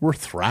pretending we're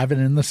thriving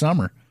in the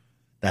summer.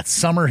 That's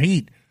summer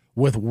heat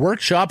with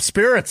Workshop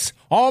Spirits.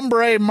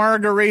 Ombre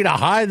Margarita.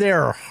 Hi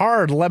there,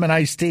 hard lemon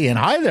iced tea. And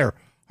hi there,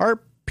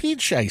 our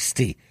peach iced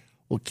tea.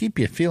 Will keep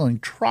you feeling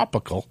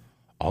tropical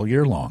all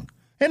year long.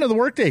 End of the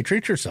workday,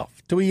 treat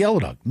yourself to a Yellow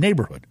Dog,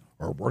 Neighborhood,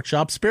 or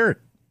Workshop Spirit.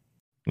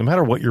 No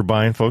matter what you're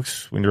buying,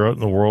 folks, when you're out in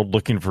the world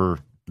looking for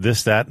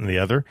this, that, and the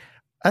other,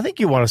 I think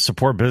you want to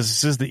support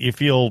businesses that you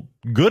feel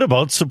good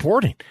about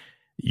supporting.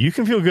 You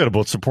can feel good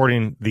about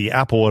supporting the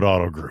Applewood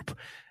Auto Group.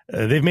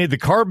 They've made the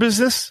car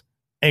business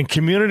and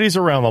communities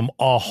around them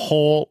a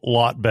whole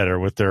lot better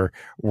with their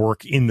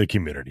work in the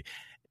community.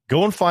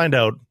 Go and find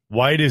out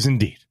why it is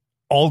indeed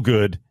all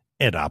good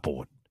at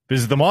Applewood.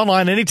 Visit them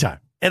online anytime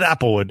at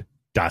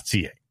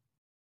applewood.ca.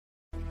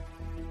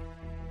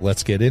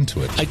 Let's get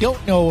into it. I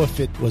don't know if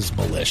it was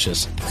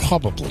malicious.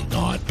 Probably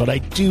not. But I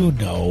do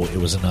know it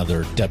was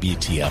another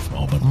WTF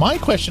moment. My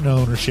question of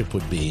ownership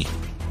would be,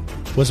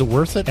 was it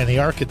worth it? And the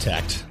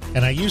architect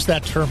And I use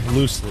that term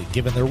loosely,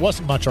 given there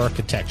wasn't much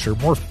architecture,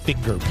 more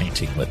finger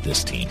painting with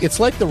this team.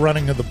 It's like the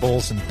running of the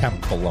Bulls in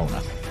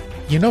Pamplona.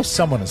 You know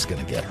someone is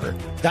going to get hurt.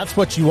 That's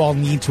what you all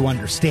need to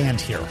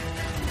understand here,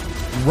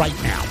 right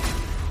now.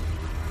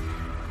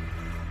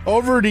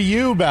 Over to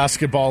you,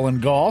 basketball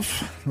and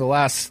golf. The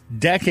last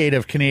decade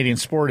of Canadian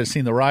sport has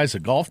seen the rise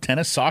of golf,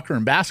 tennis, soccer,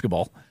 and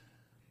basketball.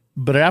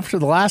 But after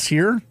the last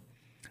year,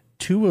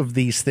 two of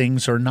these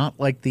things are not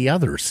like the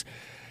others.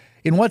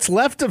 In what's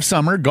left of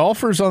summer,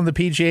 golfers on the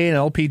PGA and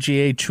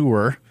LPGA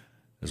Tour,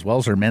 as well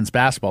as our men's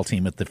basketball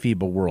team at the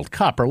FIBA World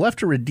Cup, are left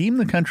to redeem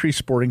the country's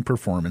sporting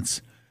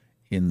performance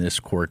in this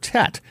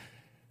quartet.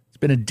 It's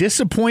been a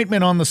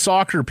disappointment on the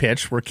soccer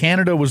pitch, where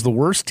Canada was the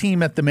worst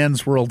team at the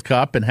Men's World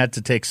Cup and had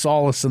to take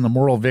solace in the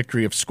moral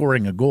victory of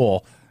scoring a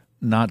goal,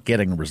 not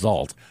getting a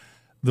result.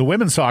 The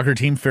women's soccer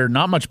team fared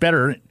not much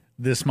better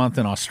this month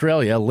in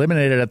Australia,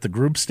 eliminated at the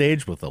group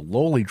stage with a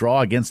lowly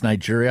draw against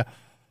Nigeria,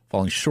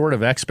 falling short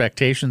of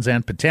expectations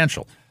and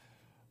potential.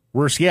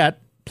 Worse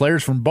yet,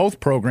 players from both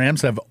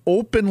programs have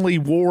openly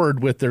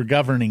warred with their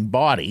governing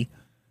body,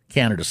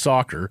 Canada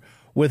Soccer,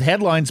 with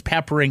headlines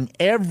peppering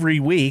every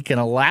week and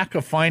a lack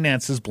of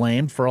finances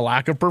blamed for a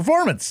lack of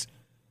performance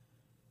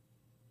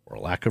or a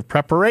lack of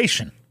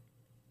preparation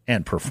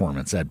and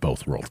performance at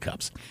both World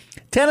Cups.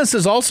 Tennis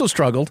has also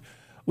struggled.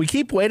 We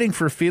keep waiting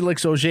for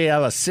Felix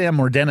Auger-Aliassime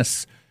or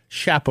Denis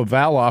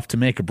Shapovalov to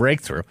make a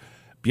breakthrough.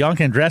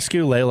 Bianca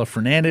Andreescu, Leylah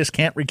Fernandez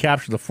can't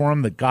recapture the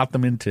form that got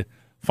them into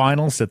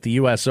finals at the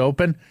U.S.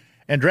 Open.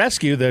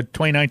 Andreescu, the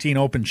 2019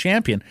 Open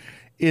champion,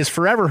 is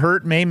forever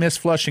hurt, may miss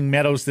Flushing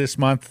Meadows this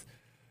month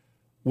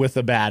with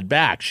a bad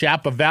back.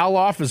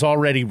 Shapovalov is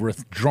already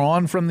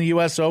withdrawn from the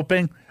U.S.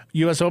 Open,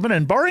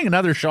 and barring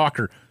another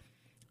shocker,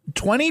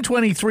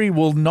 2023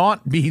 will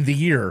not be the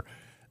year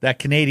that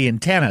Canadian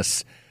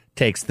tennis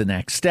takes the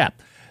next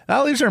step.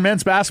 That leaves our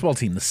men's basketball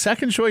team, the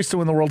second choice to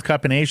win the World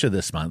Cup in Asia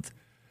this month.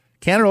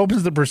 Canada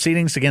opens the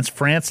proceedings against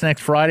France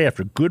next Friday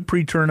after a good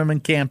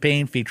pre-tournament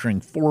campaign featuring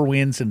 4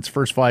 wins in its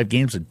first 5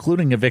 games,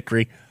 including a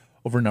victory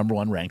over number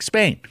 1 ranked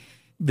Spain.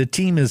 The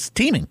team is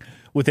teaming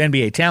with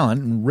NBA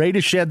talent and ready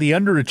to shed the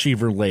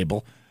underachiever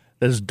label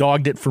that has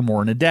dogged it for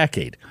more than a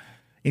decade.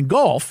 In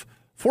golf,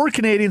 4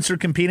 Canadians are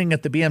competing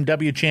at the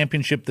BMW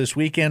Championship this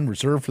weekend,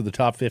 reserved for the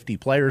top 50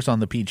 players on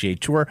the PGA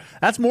Tour.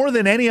 That's more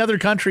than any other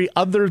country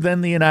other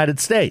than the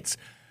United States.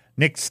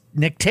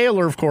 Nick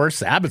Taylor, of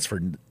course,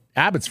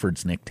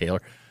 Abbotsford's Nick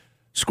Taylor,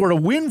 scored a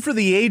win for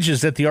the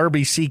ages at the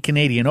RBC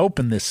Canadian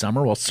Open this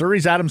summer, while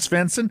Surrey's Adam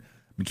Svensson,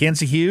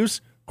 Mackenzie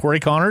Hughes, Corey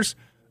Connors,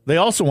 they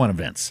also won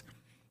events.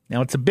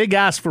 Now, it's a big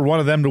ask for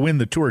one of them to win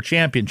the Tour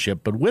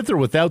Championship, but with or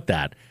without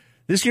that,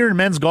 this year in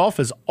men's golf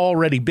has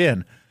already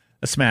been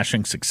a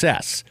smashing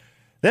success.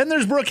 Then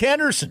there's Brooke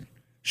Henderson.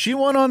 She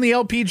won on the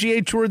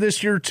LPGA Tour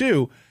this year,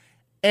 too.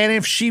 And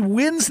if she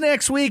wins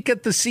next week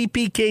at the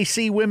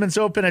CPKC Women's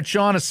Open at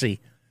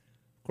Shaughnessy,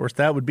 of course,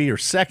 that would be her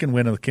second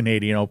win of the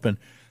Canadian Open,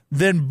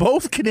 then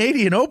both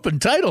Canadian Open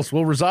titles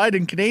will reside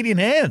in Canadian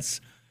hands.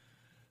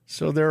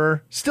 So there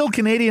are still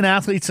Canadian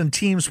athletes and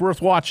teams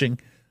worth watching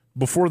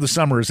before the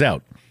summer is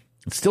out.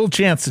 It's still a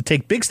chance to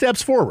take big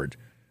steps forward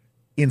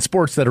in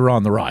sports that are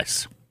on the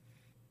rise.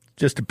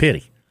 Just a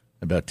pity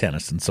about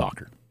tennis and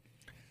soccer.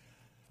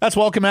 That's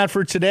Welcome At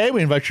for today.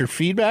 We invite your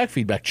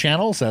feedback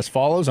channels as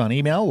follows on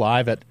email,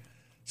 live at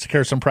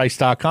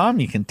SekeresandPrice.com.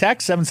 You can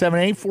text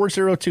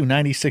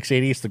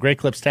 778-402-9680. It's the Great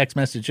Clips text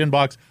message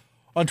inbox.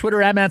 On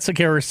Twitter, at Matt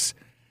Sekeres,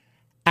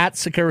 at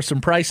Sekeres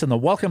and Price, and the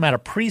Welcome At a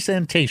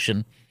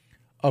presentation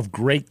of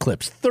Great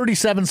Clips.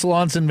 37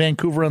 salons in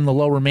Vancouver and the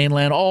Lower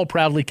Mainland, all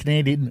proudly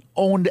Canadian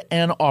owned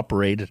and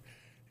operated.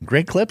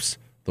 Great Clips,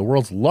 the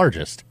world's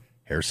largest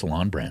hair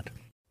salon brand.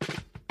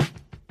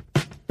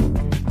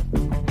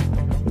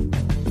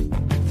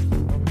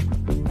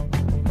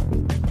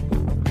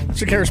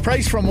 Sekeres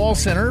Price from Wall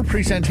Center,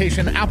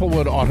 presentation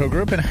Applewood Auto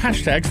Group, and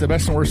hashtags the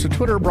best and worst of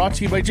Twitter, brought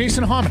to you by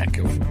Jason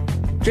Homick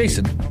of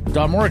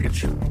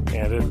Jason.Mortgage.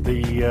 And at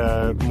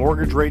the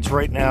mortgage rates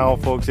right now,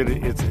 folks,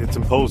 it's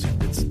imposing.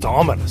 It's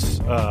ominous.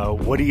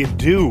 What do you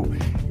do?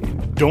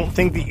 Don't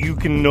think that you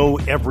can know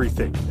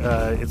everything.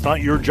 It's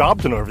not your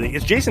job to know everything.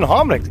 It's Jason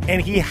Homnick,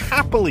 and he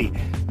happily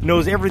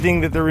knows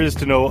everything that there is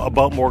to know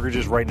about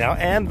mortgages right now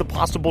and the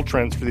possible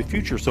trends for the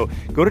future. So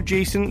go to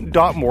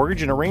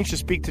jason.mortgage and arrange to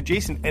speak to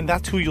Jason, and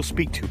that's who you'll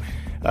speak to.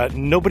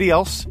 Nobody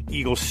else.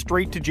 You go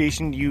straight to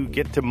Jason. You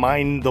get to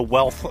mine the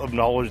wealth of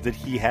knowledge that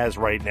he has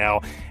right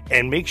now,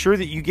 and make sure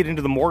that you get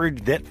into the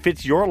mortgage that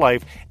fits your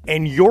life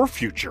and your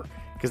future,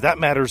 because that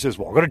matters as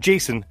well. Go to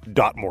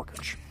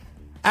jason.mortgage.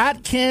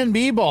 At Can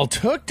B-Ball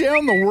took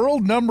down the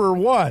world number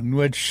 1,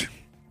 which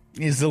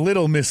is a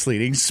little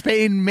misleading.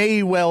 Spain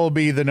may well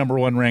be the number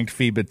 1 ranked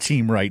FIBA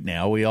team right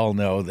now. We all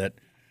know that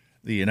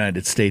the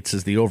United States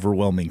is the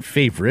overwhelming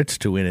favorite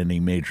to win any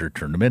major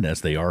tournament,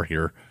 as they are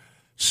here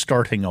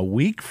starting a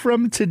week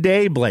from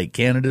today, Blake.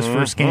 Canada's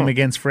first game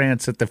against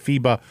France at the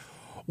FIBA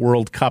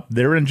World Cup.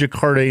 They're in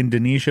Jakarta,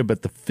 Indonesia,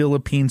 but the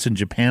Philippines and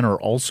Japan are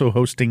also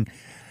hosting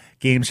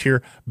games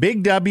here.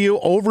 Big W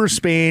over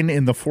Spain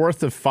in the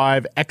 4th of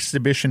 5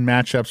 exhibition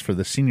matchups for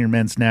the senior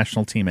men's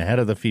national team ahead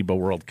of the FIBA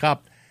World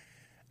Cup.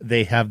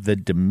 They have the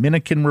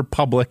Dominican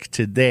Republic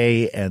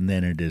today, and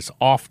then it is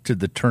off to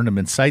the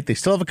tournament site. They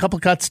still have a couple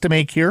cuts to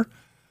make here,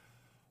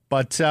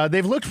 but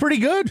they've looked pretty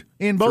good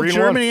in both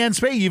Germany and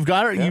Spain. You've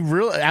got you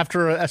really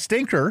after a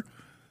stinker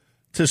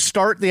to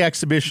start the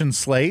exhibition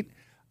slate.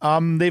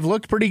 They've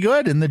looked pretty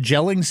good, and the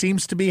gelling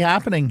seems to be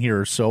happening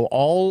here. So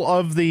all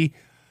of the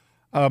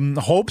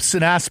hopes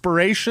and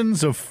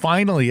aspirations of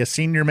finally a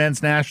senior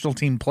men's national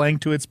team playing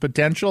to its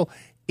potential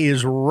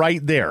is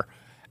right there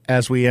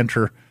as we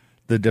enter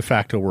the de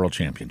facto world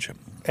championship.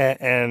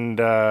 And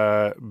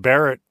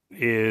Barrett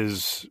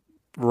is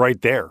right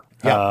there.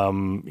 Yeah.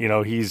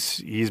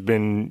 He's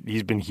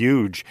been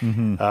huge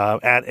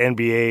at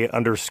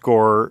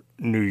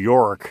NBA_New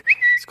York.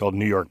 It's called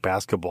New York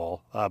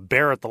basketball.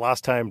 Barrett, the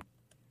last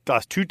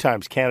two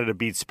times Canada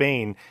beat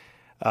Spain,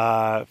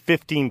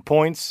 15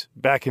 points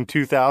back in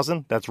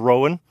 2000. That's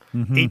Rowan.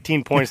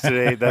 18 points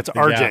today. That's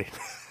RJ.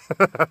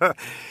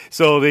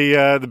 So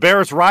the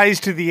Barretts rise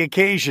to the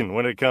occasion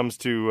when it comes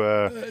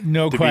to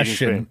no to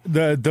question.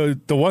 The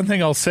one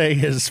thing I'll say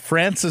is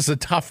France is a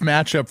tough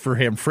matchup for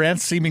him.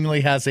 France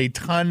seemingly has a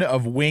ton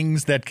of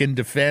wings that can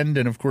defend,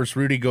 and of course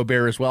Rudy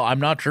Gobert as well. I'm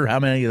not sure how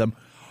many of them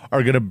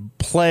are going to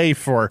play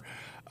for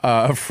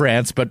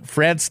France, but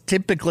France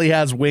typically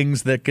has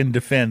wings that can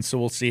defend. So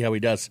we'll see how he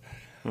does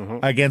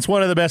against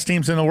one of the best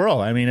teams in the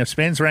world. I mean, if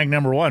Spain's ranked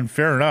number 1,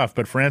 fair enough,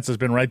 but France has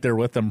been right there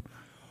with them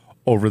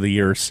over the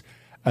years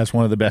as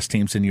one of the best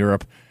teams in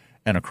Europe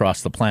and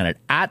across the planet.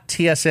 At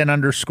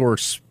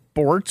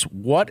TSN_sports,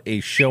 what a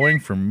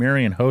showing from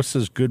Marian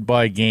Hosa's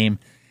goodbye game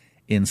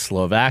in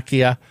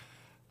Slovakia.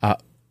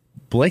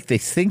 Blake, they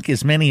think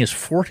as many as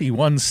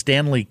 41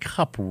 Stanley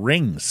Cup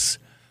rings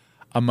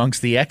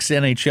amongst the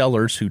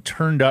ex-NHLers who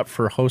turned up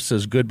for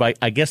Hosa's goodbye.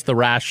 I guess the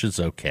rash is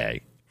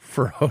okay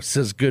for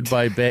Hosa's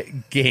goodbye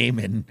game.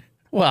 And,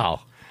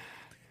 well,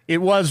 it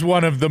was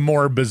one of the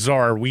more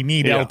bizarre. We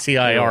need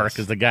LTIR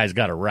because the guy's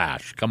got a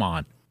rash. Come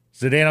on.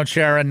 Zdeno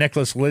Chara,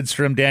 Nicholas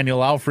Lidstrom, Daniel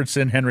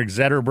Alfredson, Henrik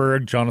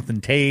Zetterberg,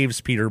 Jonathan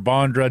Taves, Peter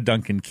Bondra,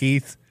 Duncan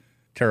Keith,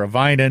 Tara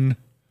Vinen.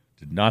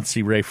 Did not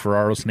see Ray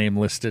Ferraro's name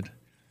listed.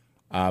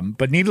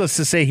 But needless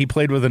to say, he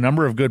played with a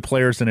number of good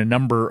players in a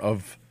number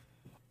of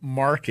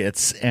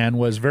markets and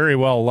was very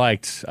well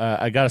liked.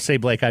 I got to say,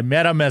 Blake, I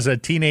met him as a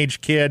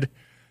teenage kid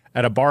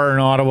at a bar in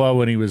Ottawa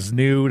when he was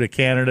new to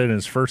Canada in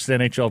his first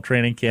NHL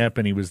training camp,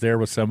 and he was there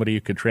with somebody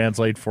who could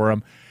translate for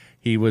him.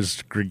 He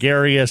was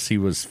gregarious, he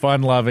was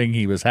fun-loving,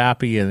 he was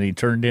happy, and he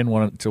turned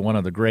into one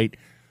of the great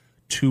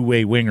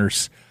two-way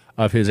wingers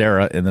of his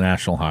era in the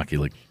National Hockey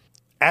League.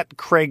 At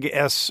Craig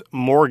S.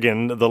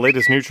 Morgan, the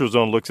latest Neutral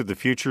Zone looks at the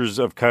futures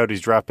of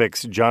Coyotes draft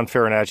picks John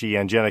Farinacci,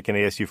 Jan Jenik, and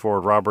ASU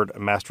forward Robert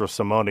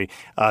Mastrosimone.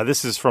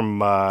 This is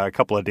from a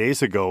couple of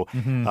days ago.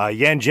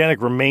 Jan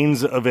Jenik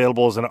remains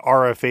available as an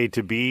RFA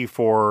to be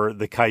for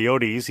the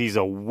Coyotes. He's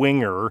a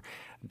winger.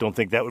 Don't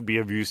think that would be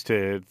of use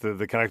to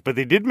the Canucks. But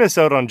they did miss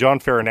out on John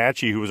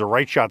Farinacci, who was a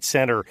right shot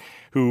center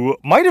who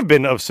might have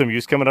been of some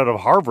use coming out of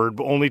Harvard,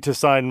 but only to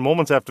sign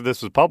moments after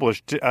this was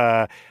published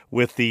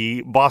with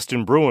the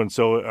Boston Bruins.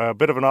 So a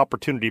bit of an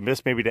opportunity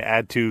missed maybe to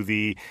add to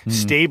the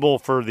stable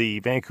for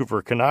the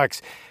Vancouver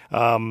Canucks.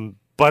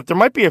 But there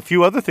might be a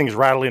few other things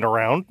rattling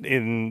around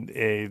in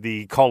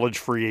the college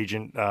free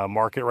agent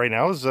market right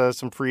now as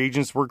some free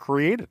agents were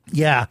created.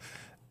 Yeah.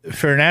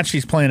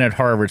 Farinacci's playing at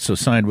Harvard, so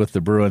signed with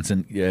the Bruins,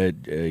 and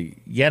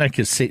Yannick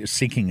is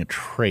seeking a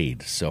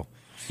trade. So,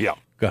 yeah,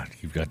 God,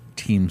 you've got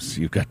teams,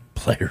 you've got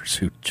players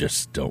who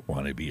just don't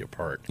want to be a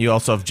part. You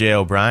also have Jay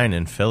O'Brien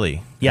in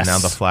Philly. Yes. And now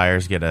the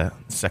Flyers get a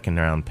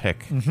second-round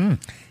pick.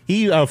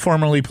 He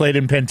formerly played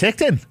in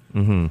Penticton.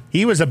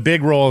 He was a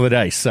big roll of the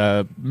dice.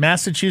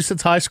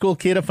 Massachusetts high school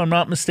kid, if I'm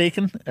not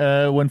mistaken,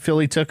 when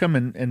Philly took him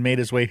and made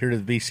his way here to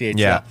the BCHL.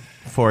 Yeah,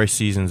 4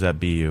 seasons at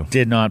BU.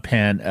 Did not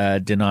pan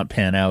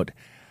out.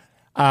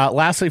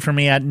 Lastly, for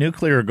me, at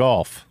Nuclear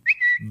Golf,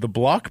 the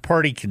Block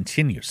party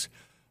continues.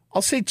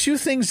 I'll say two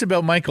things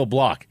about Michael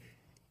Block.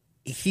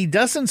 He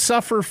doesn't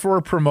suffer for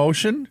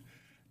promotion,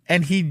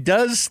 and he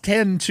does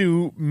tend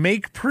to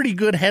make pretty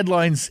good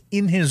headlines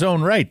in his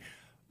own right.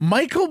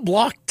 Michael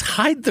Block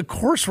tied the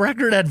course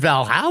record at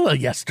Valhalla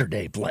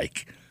yesterday,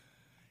 Blake.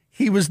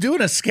 He was doing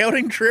a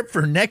scouting trip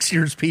for next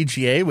year's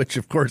PGA, which,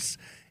 of course,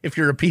 if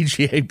you're a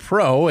PGA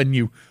pro and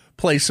you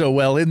play so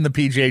well in the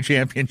PGA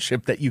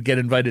Championship that you get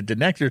invited to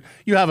next year,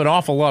 you have an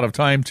awful lot of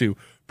time to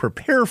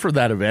prepare for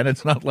that event.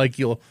 It's not like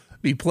you'll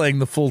be playing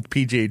the full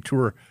PGA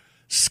Tour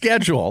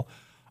schedule.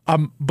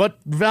 But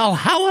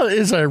Valhalla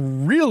is a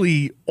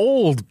really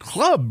old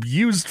club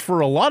used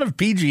for a lot of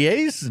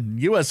PGAs and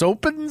U.S.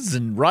 Opens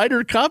and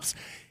Ryder Cups.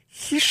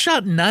 He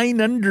shot 9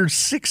 under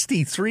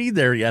 63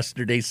 there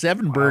yesterday,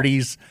 7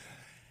 birdies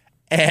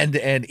and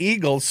an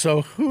eagle.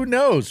 So who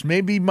knows?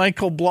 Maybe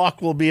Michael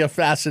Block will be a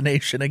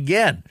fascination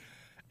again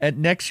at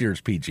next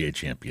year's PGA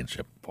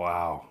Championship.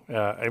 Wow.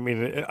 I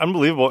mean,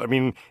 unbelievable. I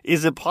mean,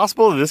 is it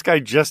possible that this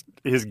guy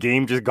his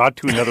game just got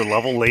to another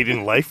level late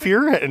in life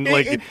here? And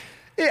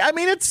I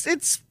mean,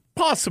 it's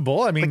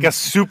possible. I mean, like a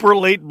super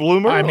late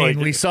bloomer. I mean,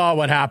 we saw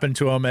what happened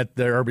to him at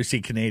the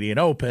RBC Canadian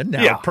Open.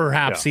 Now,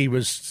 perhaps he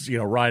was,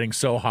 riding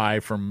so high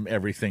from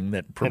everything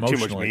that promotionally, and too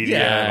much media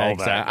and all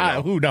exactly.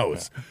 that. Who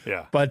knows?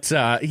 Yeah. But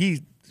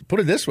he put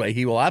it this way: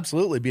 he will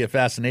absolutely be a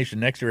fascination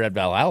next year at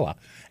Valhalla,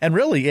 and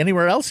really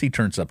anywhere else he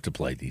turns up to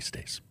play these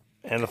days.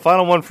 And the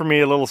final one for me,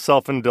 a little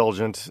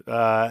self-indulgent,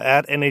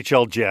 at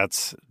NHL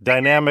Jets.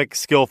 Dynamic,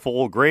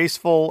 skillful,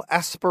 graceful,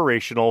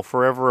 aspirational,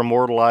 forever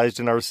immortalized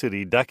in our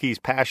city. Ducky's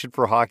passion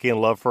for hockey and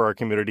love for our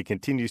community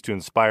continues to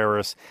inspire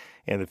us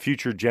and the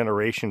future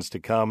generations to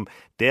come.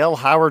 Dale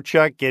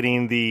Hawerchuk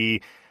getting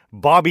the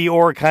Bobby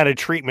Orr kind of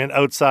treatment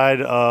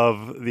outside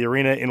of the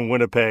arena in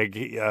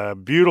Winnipeg.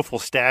 Beautiful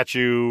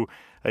statue.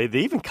 They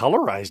even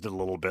colorized it a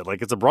little bit.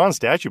 Like, it's a bronze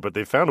statue, but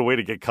they found a way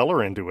to get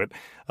color into it.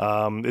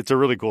 It's a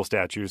really cool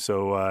statue.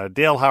 So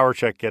Dale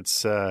Hawerchuk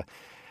gets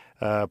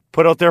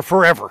put out there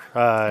forever.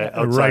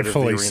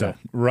 Rightfully so.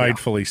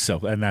 Rightfully so.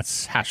 And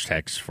that's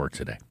hashtags for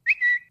today.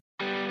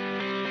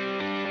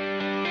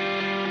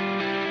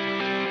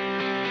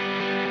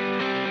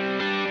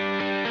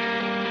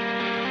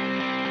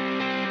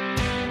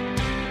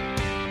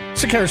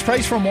 Sekeres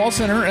Price from Wall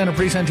Center and a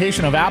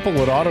presentation of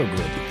Applewood Auto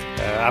Group.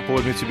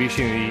 Applewood Mitsubishi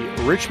in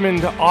the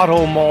Richmond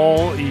Auto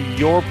Mall,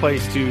 your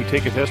place to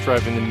take a test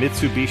drive in the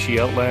Mitsubishi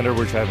Outlander,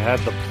 which I've had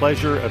the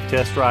pleasure of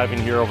test driving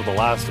here over the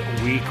last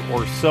week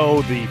or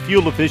so. The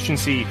fuel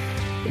efficiency,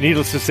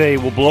 needless to say,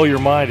 will blow your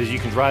mind, as you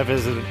can drive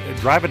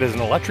it as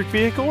an electric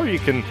vehicle, or you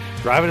can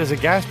drive it as a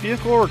gas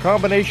vehicle, or a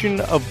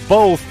combination of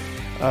both.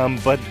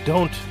 But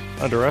don't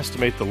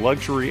underestimate the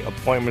luxury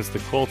appointments, the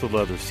quilted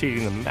leather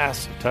seating, the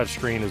massive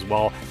touchscreen as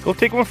well. Go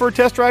take one for a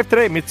test drive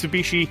today.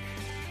 Mitsubishi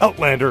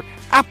Outlander,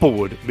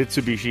 Applewood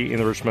Mitsubishi in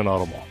the Richmond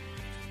Auto Mall.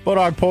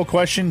 Bodog poll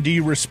question: do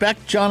you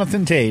respect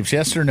Jonathan Taves?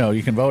 Yes or no?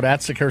 You can vote at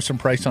Sekeres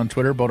Price on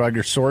Twitter. Bodog,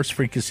 your source,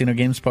 free casino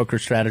games, poker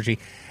strategy,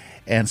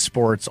 and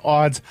sports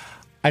odds.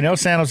 I know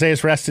San Jose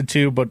is rested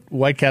too, but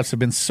Whitecaps have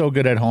been so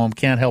good at home.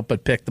 Can't help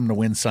but pick them to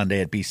win Sunday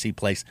at BC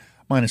Place,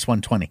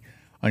 -120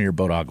 on your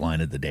Bodog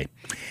line of the day.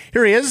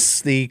 Here he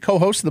is, the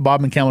co-host of the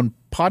Bob McCown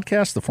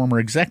podcast, the former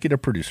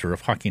executive producer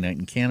of Hockey Night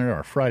in Canada,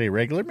 our Friday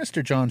regular,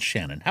 Mr. John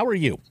Shannon. How are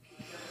you?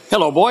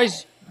 Hello,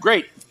 boys.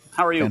 Great.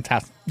 How are you?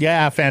 Fantastic.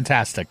 Yeah,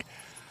 fantastic.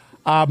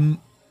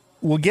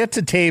 We'll get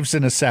to Taves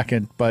in a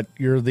second, but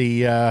you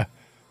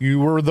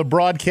were the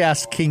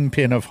broadcast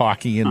kingpin of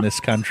hockey in this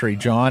country,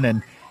 John.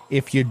 And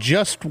if you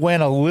just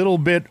went a little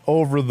bit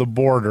over the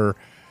border,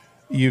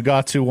 you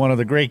got to one of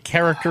the great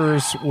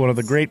characters, one of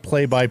the great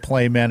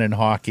play-by-play men in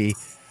hockey.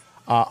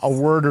 A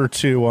word or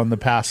two on the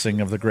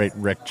passing of the great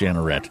Rick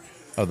Jeanneret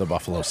of the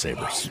Buffalo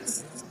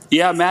Sabres.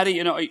 Yeah, Matty,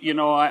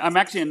 I'm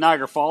actually in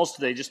Niagara Falls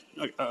today, just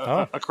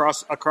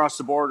across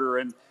the border.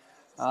 And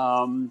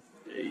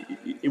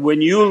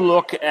when you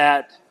look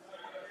at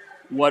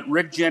what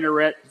Rick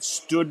Jeanneret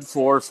stood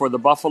for the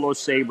Buffalo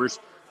Sabres,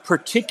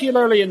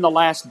 particularly in the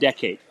last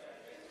decade,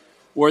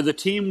 where the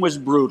team was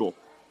brutal,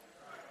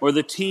 where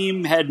the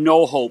team had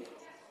no hope,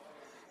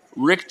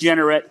 Rick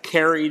Jeanneret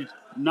carried,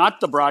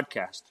 not the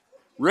broadcast,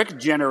 Rick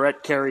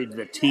Jeanneret carried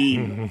the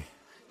team. Mm-hmm.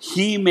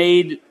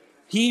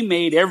 He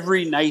made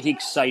every night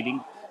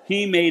exciting.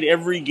 He made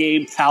every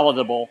game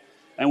palatable.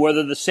 And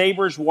whether the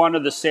Sabres won or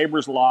the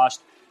Sabres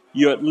lost,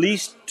 you at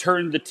least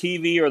turned the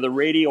TV or the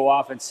radio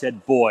off and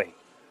said, boy,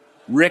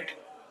 Rick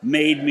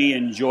made me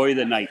enjoy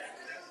the night.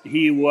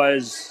 He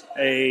was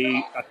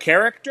a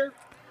character.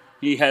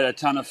 He had a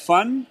ton of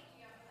fun.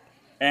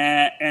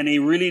 And he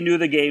really knew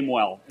the game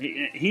well.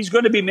 He's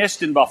going to be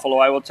missed in Buffalo.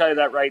 I will tell you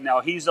that right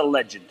now. He's a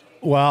legend.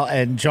 Well,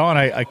 and John,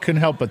 I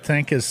couldn't help but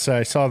think as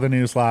I saw the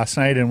news last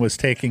night and was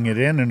taking it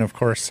in, and of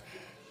course,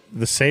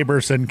 the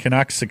Sabres and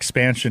Canucks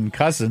expansion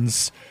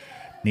cousins,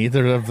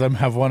 neither of them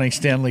have won a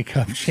Stanley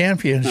Cup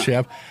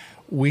championship.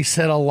 We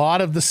said a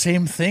lot of the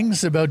same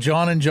things about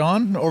John and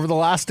John over the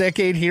last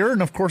decade here,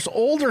 and of course,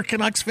 older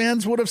Canucks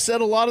fans would have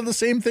said a lot of the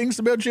same things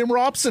about Jim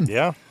Robson.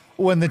 Yeah.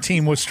 When the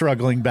team was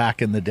struggling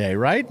back in the day,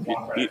 right?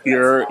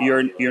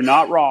 You're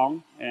not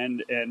wrong,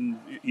 and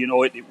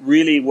it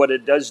really what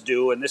it does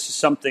do, and this is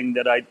something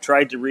that I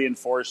tried to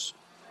reinforce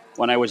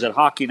when I was at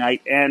Hockey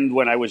Night and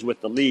when I was with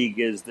the league,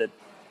 is that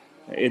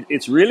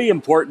it's really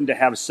important to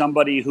have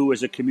somebody who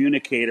is a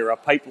communicator, a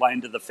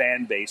pipeline to the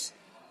fan base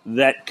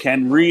that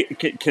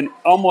can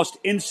almost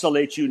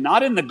insulate you,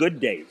 not in the good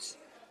days,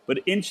 but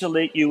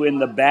insulate you in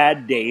the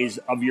bad days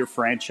of your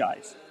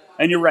franchise.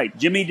 And you're right,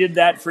 Jimmy did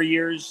that for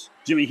years.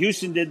 Jimmy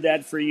Houston did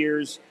that for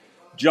years.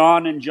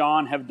 John and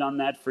John have done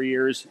that for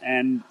years.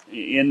 And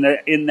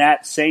in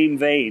that same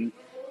vein,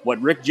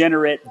 what Rick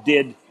Jeanneret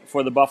did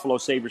for the Buffalo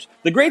Sabres.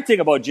 The great thing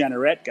about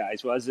Jeanneret,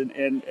 guys, was,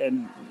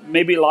 and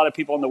maybe a lot of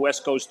people on the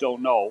West Coast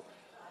don't know,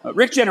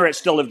 Rick Jeanneret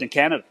still lived in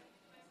Canada.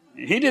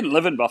 He didn't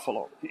live in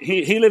Buffalo.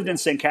 He lived in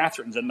St.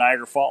 Catharines in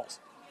Niagara Falls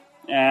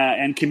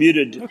and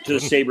commuted to the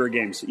Sabre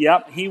games.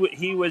 Yep, he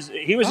was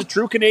a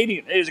true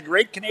Canadian. He was a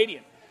great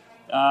Canadian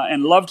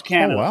and loved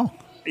Canada. Oh, wow.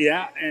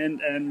 Yeah,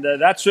 and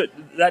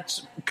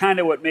that's kind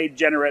of what made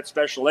Jeanneret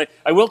special.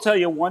 I will tell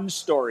you one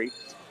story.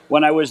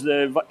 when I was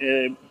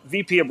the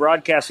VP of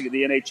broadcasting at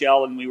the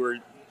NHL, and we were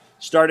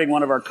starting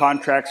one of our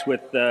contracts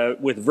with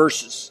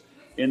Versus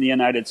in the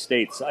United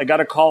States, I got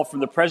a call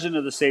from the president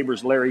of the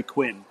Sabres, Larry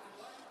Quinn,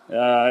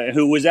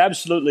 who was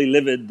absolutely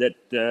livid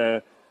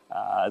that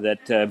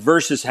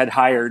Versus had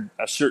hired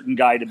a certain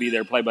guy to be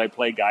their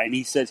play-by-play guy. And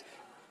he says,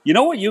 you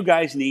know what you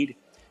guys need?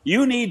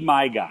 You need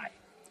my guy.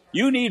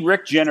 You need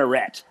Rick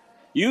Jeanneret.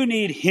 You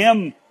need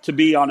him to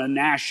be on a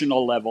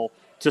national level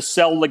to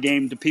sell the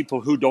game to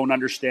people who don't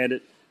understand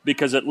it,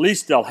 because at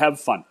least they'll have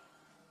fun.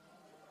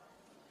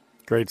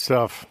 Great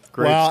stuff.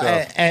 Great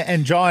stuff.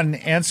 And John,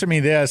 answer me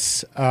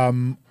this.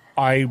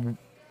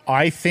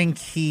 I think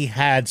he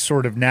had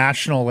sort of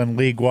national and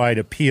league-wide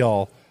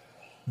appeal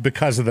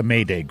because of the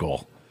Mayday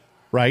goal,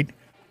 right?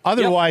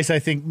 Otherwise, yep. I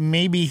think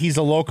maybe he's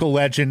a local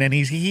legend, and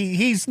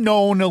he's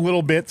known a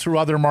little bit through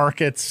other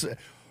markets,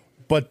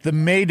 but the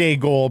Mayday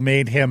goal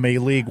made him a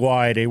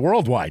league-wide, a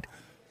worldwide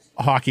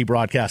hockey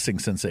broadcasting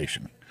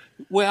sensation.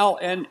 Well,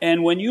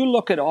 and when you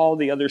look at all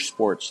the other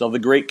sports, so the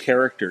great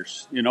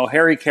characters,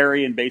 Harry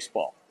Carey in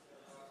baseball,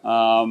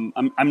 I'm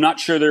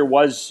not sure there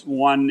was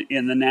one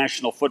in the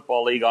National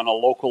Football League on a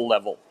local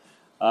level.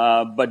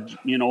 But,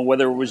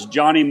 whether it was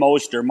Johnny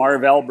Most or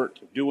Marv Albert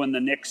doing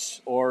the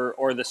Knicks or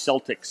the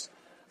Celtics,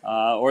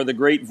 or the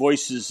great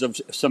voices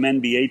of some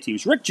NBA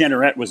teams, Rick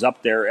Jeanneret was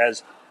up there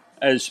as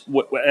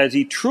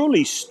he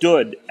truly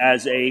stood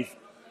as a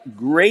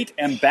great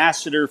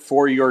ambassador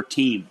for your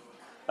team,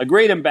 a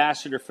great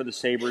ambassador for the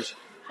Sabres.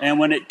 And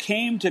when it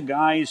came to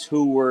guys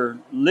who were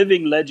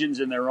living legends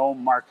in their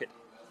own market,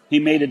 he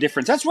made a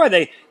difference. That's why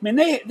they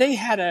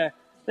had a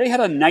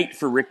night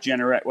for Rick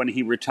Jeanneret when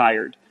he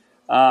retired.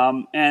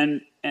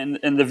 And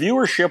the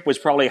viewership was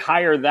probably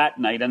higher that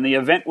night, and the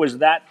event was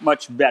that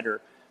much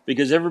better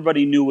because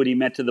everybody knew what he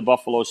meant to the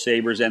Buffalo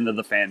Sabres and to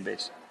the fan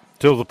base.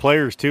 To the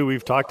players, too.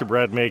 We've talked to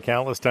Brad May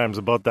countless times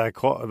about that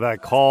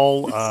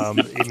call.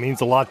 It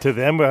means a lot to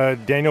them.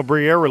 Daniel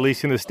Briere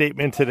releasing a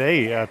statement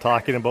today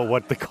talking about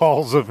what the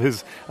calls of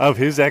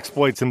his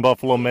exploits in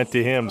Buffalo meant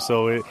to him.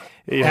 So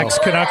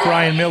ex-Canuck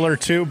Ryan Miller,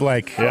 too,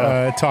 Blake,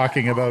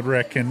 talking about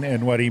Rick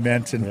and what he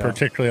meant, and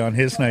particularly on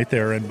his night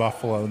there in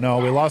Buffalo. No,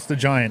 we lost the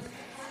giant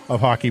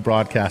of hockey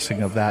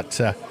broadcasting. Of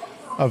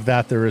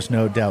that, there is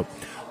no doubt.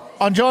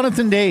 On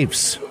Jonathan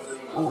Daves,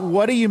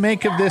 what do you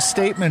make of this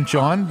statement,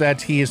 John,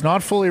 that he is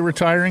not fully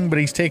retiring, but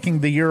he's taking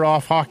the year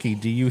off hockey?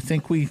 Do you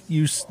think we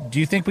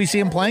see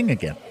him playing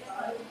again?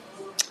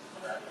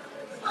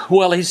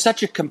 Well, he's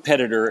such a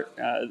competitor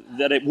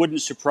that it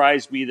wouldn't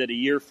surprise me that a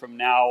year from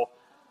now,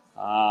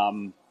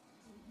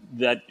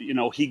 that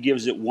he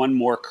gives it one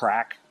more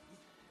crack.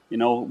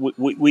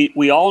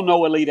 We all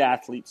know elite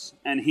athletes,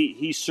 and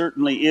he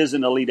certainly is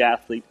an elite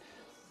athlete.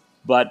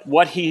 But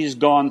what he's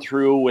gone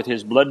through with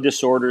his blood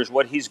disorders,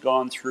 what he's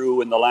gone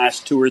through in the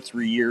last 2 or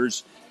 3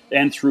 years,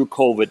 and through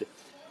COVID,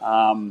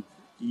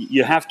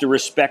 you have to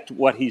respect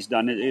what he's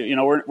done.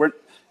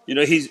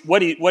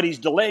 What he's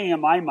delaying in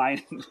my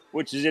mind,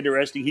 which is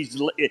interesting. He's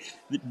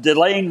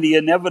delaying the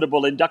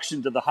inevitable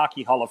induction to the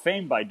Hockey Hall of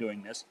Fame by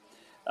doing this.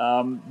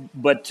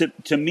 But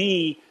to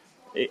me,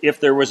 if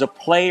there was a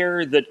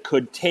player that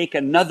could take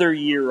another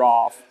year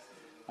off,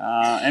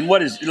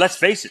 let's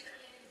face it,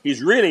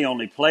 he's really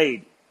only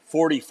played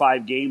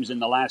 45 games in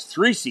the last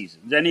 3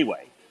 seasons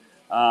anyway.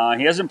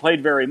 He hasn't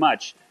played very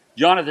much.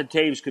 Jonathan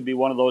Toews could be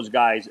one of those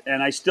guys,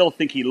 and I still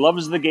think he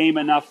loves the game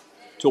enough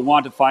to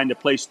want to find a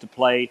place to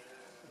play,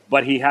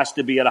 but he has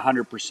to be at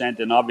 100%,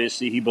 and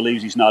obviously he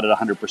believes he's not at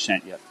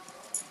 100% yet.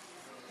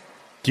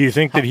 Do you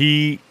think that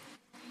he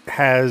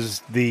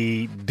has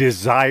the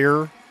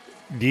desire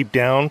deep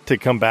down to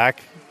come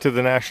back to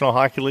the National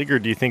Hockey League, or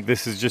do you think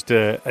this is just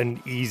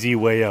an easy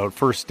way out,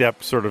 first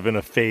step sort of in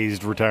a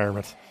phased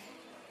retirement?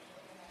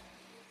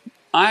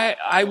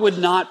 I would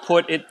not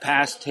put it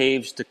past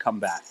Toews to come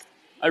back.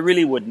 I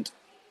really wouldn't.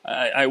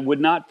 I would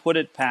not put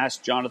it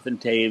past Jonathan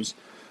Toews,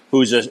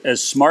 who's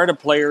as smart a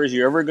player as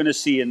you're ever going to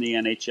see in the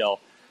NHL,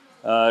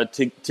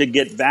 to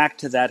get back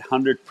to that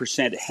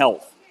 100%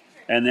 health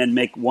and then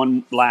make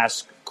one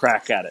last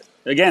crack at it.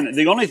 Again,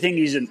 the only thing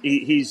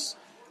he's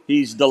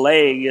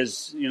delaying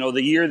is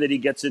the year that he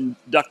gets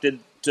inducted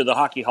to the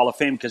Hockey Hall of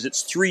Fame, because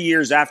it's 3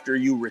 years after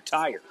you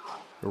retire.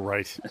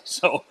 Right.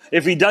 So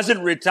if he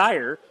doesn't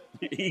retire,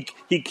 he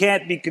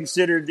can't be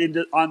considered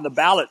on the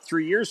ballot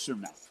 3 years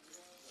from now.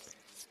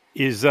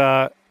 Is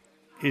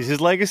his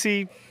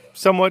legacy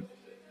somewhat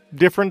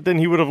different than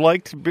he would have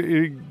liked,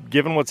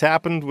 given what's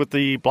happened with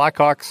the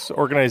Blackhawks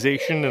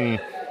organization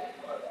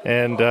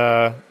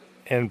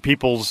and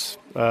people's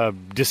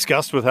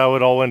disgust with how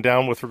it all went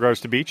down with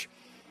regards to Beach?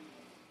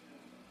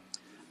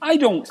 I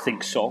don't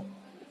think so.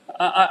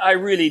 I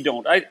really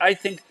don't. I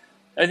think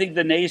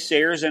the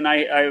naysayers, and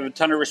I have a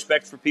ton of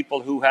respect for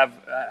people who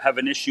have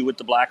an issue with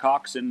the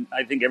Blackhawks, and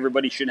I think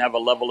everybody should have a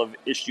level of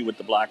issue with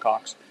the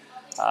Blackhawks.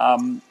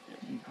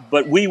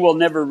 But we will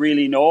never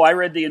really know. I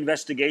read the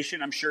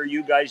investigation. I'm sure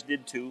you guys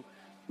did too.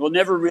 We'll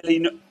never really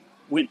know.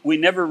 We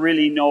never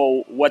really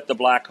know what the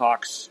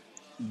Blackhawks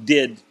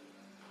did,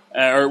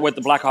 or what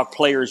the Blackhawk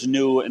players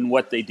knew and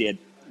what they did.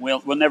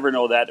 We'll never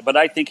know that. But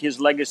I think his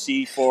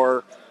legacy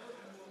for,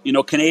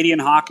 Canadian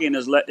hockey and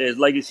his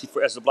legacy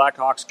as the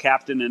Blackhawks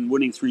captain and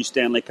winning 3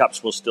 Stanley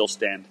Cups will still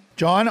stand.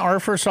 John, our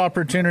first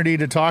opportunity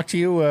to talk to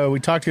you, we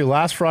talked to you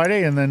last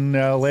Friday, and then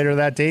later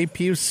that day,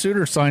 Pius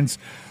Suter signs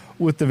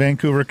with the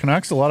Vancouver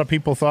Canucks. A lot of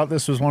people thought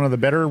this was one of the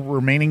better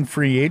remaining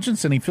free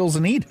agents, and he fills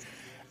a need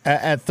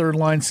at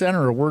third-line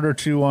center. A word or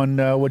two on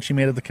what you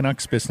made of the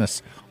Canucks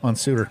business on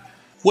Suter.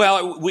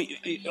 Well,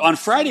 on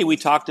Friday we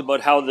talked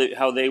about how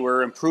they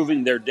were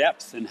improving their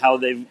depth and how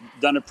they've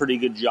done a pretty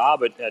good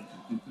job at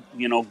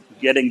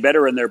getting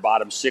better in their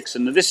bottom 6,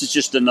 and this is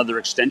just another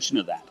extension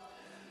of that.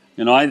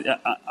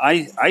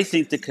 I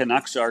think the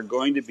Canucks are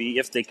going to be,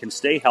 if they can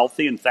stay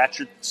healthy and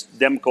Thatcher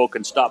Demko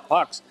can stop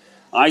pucks,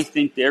 I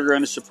think they're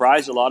going to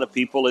surprise a lot of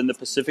people in the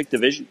Pacific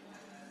Division.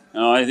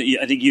 I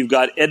think you've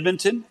got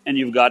Edmonton and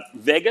you've got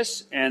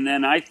Vegas, and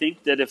then I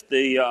think that if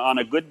they on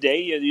a good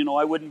day,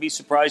 I wouldn't be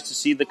surprised to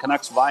see the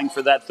Canucks vying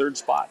for that 3rd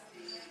spot.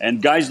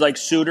 And guys like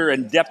Suter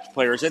and depth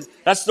players, and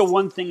that's the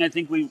one thing I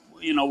think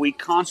we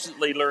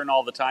constantly learn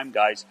all the time,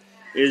 guys,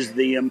 is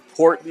the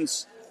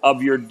importance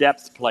of your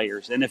depth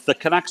players. And if the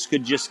Canucks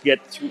could just get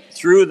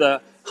through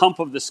the hump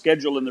of the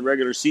schedule in the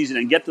regular season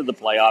and get to the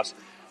playoffs,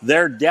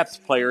 their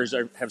depth players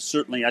have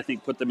certainly, I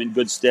think, put them in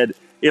good stead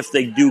if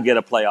they do get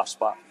a playoff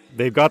spot.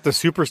 They've got the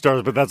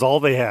superstars, but that's all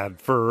they had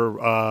for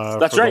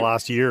the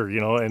last year,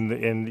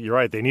 and you're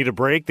right. They need a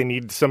break. They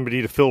need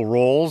somebody to fill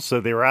roles.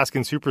 So they were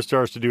asking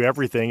superstars to do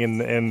everything, and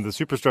the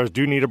superstars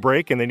do need a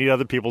break, and they need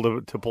other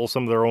people to pull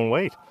some of their own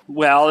weight.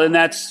 Well, and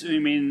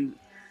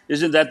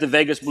isn't that the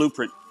Vegas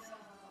blueprint?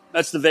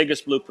 That's the Vegas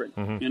blueprint.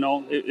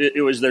 Mm-hmm.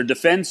 It was their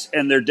defense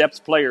and their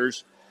depth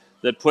players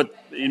that put,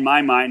 in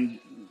my mind,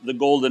 the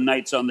Golden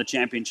Knights on the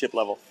championship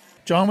level.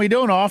 John, we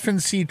don't often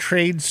see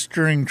trades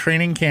during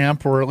training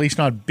camp, or at least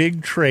not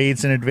big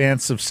trades in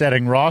advance of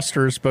setting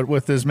rosters, but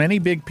with as many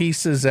big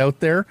pieces out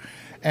there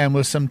and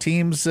with some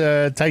teams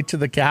tight to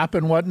the cap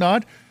and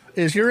whatnot,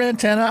 is your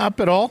antenna up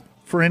at all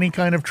for any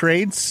kind of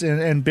trades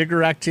and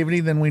bigger activity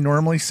than we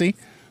normally see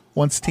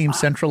once teams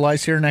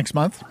centralize here next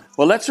month?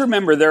 Well, let's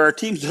remember there are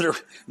teams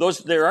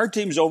there are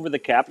teams over the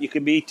cap. You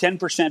can be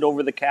 10%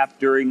 over the cap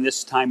during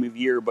this time of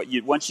year, but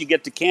once you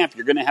get to camp,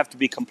 you're going to have to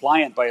be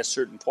compliant by a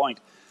certain point.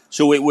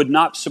 So it would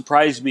not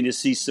surprise me to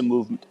see some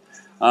movement.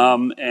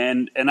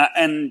 And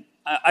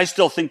I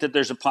still think that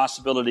there's a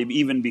possibility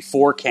even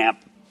before camp,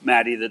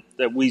 Matty,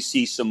 that we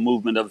see some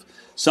movement of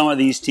some of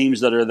these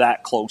teams that are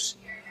that close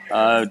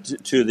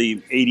to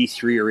the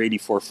 83 or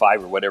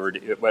 84-5 or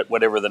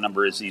whatever the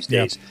number is these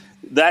days. Yeah.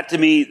 That to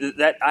me,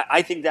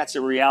 I think that's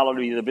a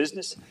reality of the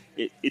business.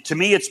 To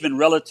me, it's been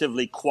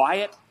relatively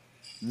quiet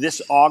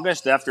this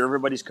August after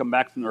everybody's come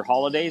back from their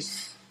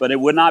holidays. But it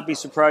would not be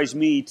surprise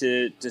me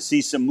to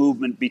see some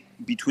movement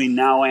between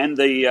now and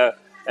the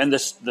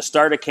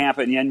start of camp.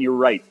 And then you're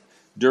right,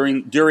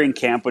 during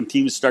camp when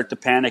teams start to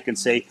panic and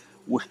say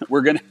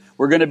we're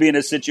gonna be in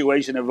a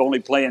situation of only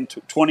playing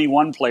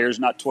 21 players,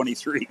 not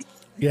 23.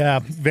 Yeah,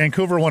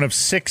 Vancouver, one of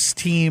 6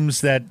 teams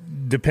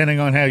that,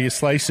 depending on how you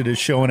slice it, is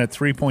showing at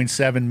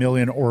 $3.7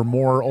 million or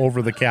more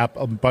over the cap.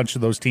 A bunch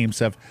of those teams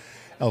have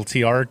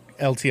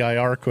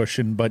LTIR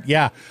cushion, but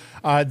yeah,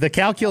 the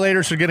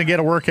calculators are going to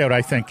get a workout,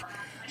 I think,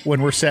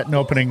 when we're setting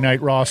opening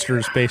night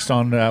rosters based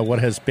on what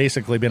has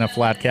basically been a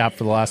flat cap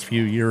for the last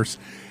few years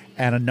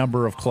and a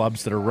number of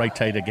clubs that are right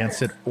tight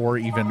against it or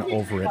even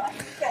over it.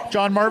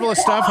 John, marvelous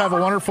stuff. Have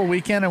a wonderful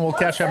weekend, and we'll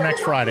catch up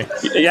next Friday.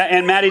 Yeah,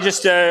 and Matty,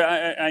 just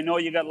I know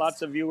you got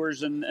lots of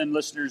viewers and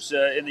listeners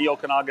in the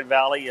Okanagan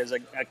Valley. As a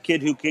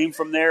kid who came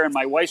from there, and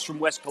my wife's from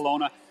West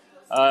Kelowna,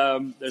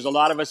 there's a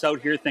lot of us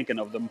out here thinking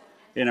of them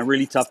in a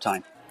really tough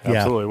time. Yeah,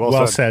 absolutely.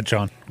 Well said,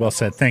 John. Well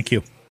said. Thank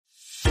you.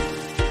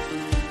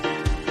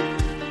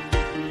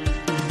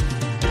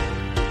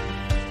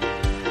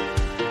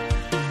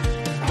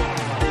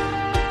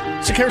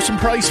 Harrison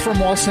Price from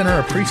Wall Center,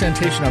 a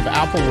presentation of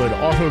Applewood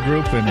Auto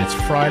Group, and it's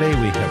Friday.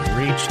 We have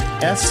reached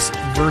S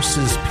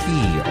versus P,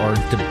 our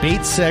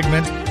debate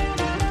segment,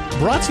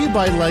 brought to you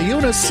by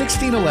LiUNA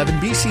 1611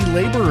 BC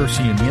Laborers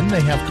Union.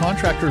 They have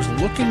contractors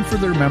looking for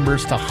their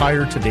members to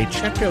hire today.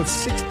 Check out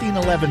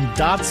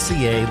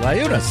 1611.ca.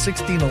 LiUNA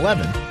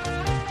 1611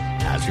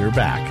 has your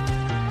back.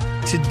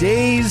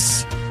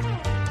 Today's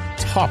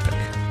topic: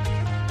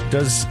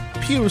 does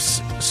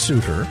Pius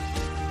Suter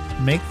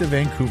make the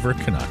Vancouver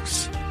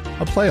Canucks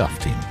a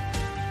playoff team?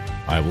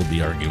 I will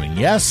be arguing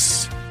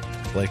yes.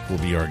 Blake will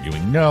be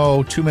arguing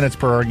no. 2 minutes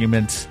per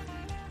argument.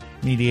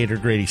 Mediator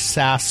Grady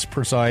Sass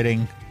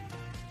presiding.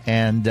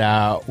 And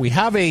we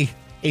have a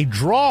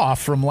draw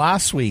from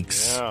last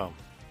week's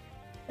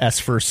S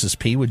versus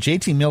P. Would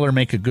JT Miller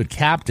make a good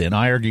captain?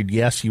 I argued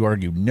yes. You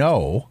argued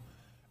no.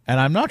 And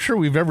I'm not sure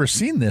we've ever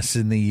seen this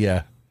in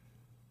the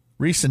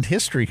recent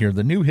history here,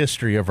 the new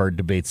history of our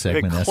debate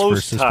segment. S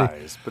versus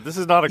ties, but this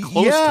is not a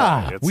close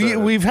tie.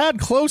 We've had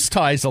close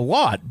ties a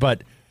lot,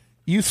 but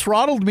you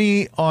throttled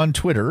me on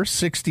Twitter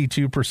 62%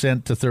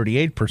 to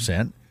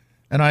 38%,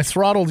 and I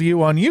throttled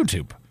you on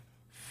YouTube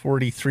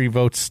 43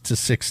 votes to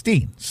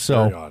 16.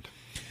 So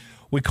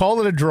We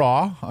call it a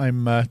draw.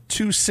 I'm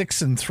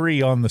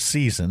 2-6-3 on the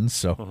season,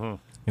 so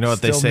You know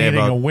what they still say needing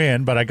about a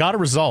win, but I got a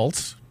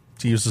result,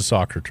 to use the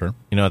soccer term.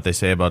 you know what they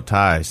say about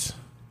ties.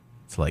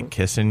 It's like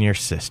kissing your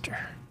sister.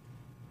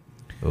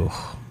 Ooh.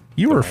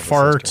 You were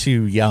far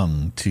too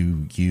young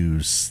to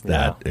use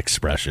that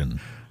expression.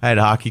 I had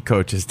hockey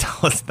coaches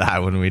tell us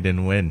that when we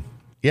didn't win.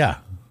 Yeah.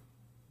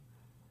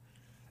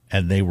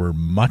 And they were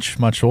much,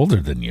 much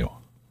older than you.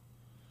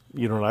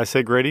 You know what I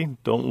say, Grady?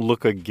 Don't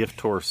look a gift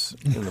horse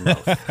in the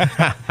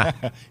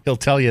mouth. He'll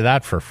tell you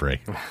that for free.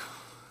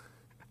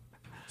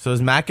 So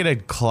is Matt going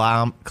to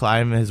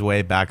climb his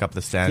way back up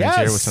the standings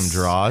here with some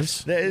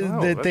draws?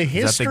 The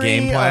history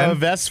game plan?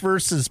 of S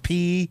versus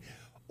P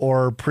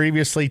or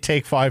previously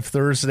Take 5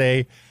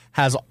 Thursday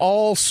has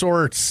all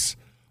sorts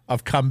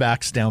of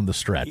comebacks down the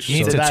stretch.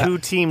 It's a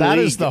two-team league. That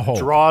is the hope.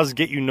 Draws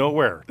get you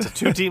nowhere. It's a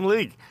two-team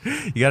league.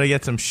 You got to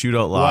get some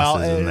shootout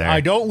losses in there. I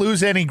don't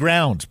lose any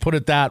ground, put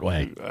it that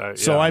way.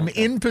 So I'm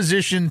in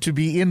position to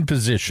be in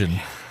position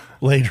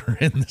later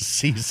in the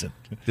season.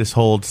 Just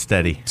hold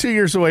steady. 2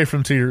 years away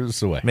from 2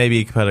 years away. Maybe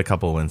you can put a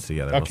couple wins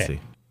together. Okay. We'll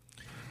see.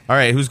 All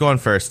right, who's going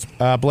first?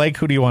 Blake,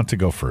 who do you want to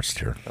go first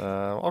here?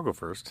 I'll go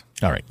first.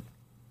 All right.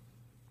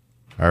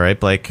 All right,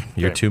 Blake,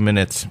 your 2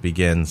 minutes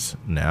begins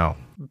now.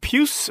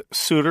 Pius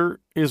Suter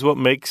is what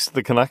makes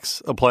the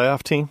Canucks a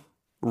playoff team?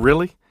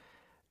 Really?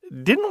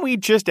 Didn't we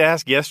just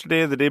ask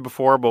yesterday or the day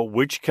before about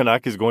which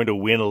Canuck is going to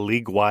win a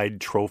league-wide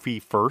trophy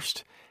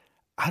first?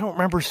 I don't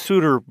remember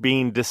Suter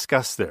being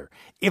discussed there.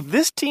 If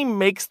this team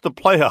makes the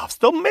playoffs,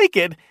 they'll make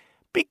it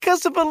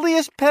because of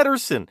Elias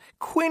Pettersson,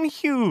 Quinn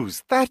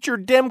Hughes, Thatcher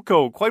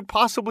Demko, quite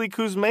possibly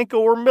Kuzmenko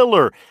or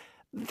Miller.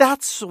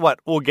 That's what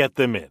will get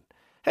them in.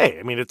 Hey,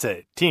 I mean, it's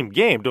a team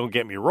game, don't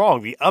get me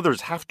wrong. The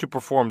others have to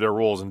perform their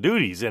roles and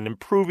duties, and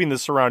improving the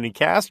surrounding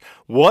cast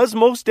was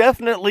most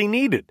definitely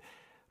needed.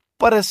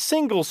 But a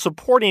single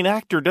supporting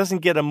actor doesn't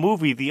get a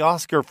movie the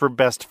Oscar for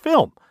Best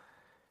Film.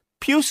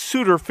 Pius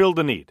Suter filled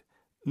a need,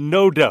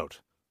 no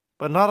doubt,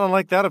 but not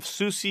unlike that of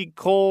Susie,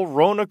 Cole,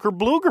 Roenick, or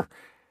Bluger.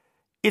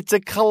 It's a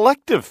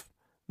collective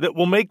that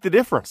will make the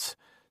difference.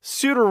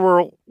 Suter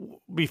will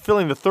be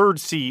filling the third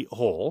C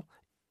hole,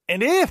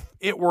 and if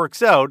it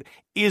works out,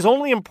 is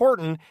only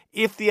important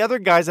if the other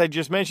guys I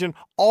just mentioned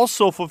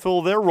also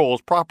fulfill their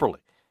roles properly.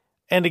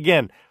 And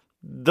again,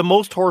 the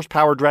most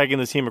horsepower dragging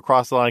the team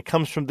across the line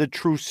comes from the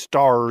true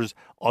stars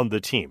on the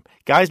team.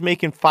 Guys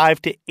making $5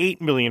 to $8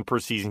 million per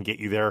season get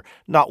you there,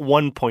 not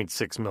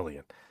 $1.6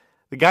 million.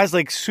 The guys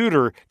like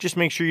Suter just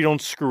make sure you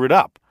don't screw it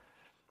up.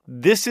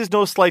 This is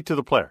no slight to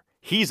the player.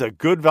 He's a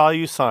good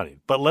value signing,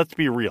 but let's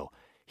be real.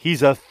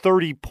 He's a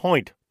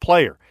 30-point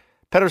player.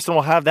 Pettersson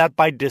will have that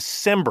by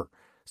December,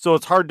 so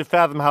it's hard to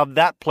fathom how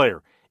that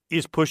player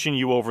is pushing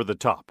you over the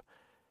top.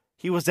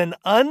 He was an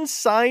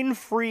unsigned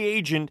free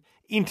agent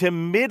into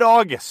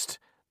mid-August.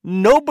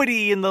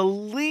 Nobody in the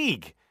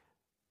league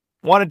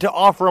wanted to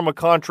offer him a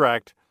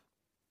contract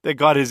that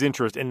got his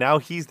interest, and now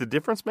he's the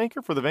difference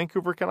maker for the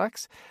Vancouver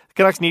Canucks. The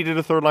Canucks needed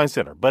a third-line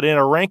center, but in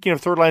a ranking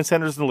of third-line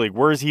centers in the league,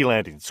 where is he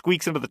landing?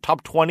 Squeaks into the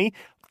top 20?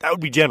 That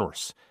would be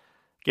generous.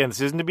 Again,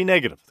 this isn't to be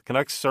negative. The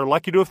Canucks are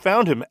lucky to have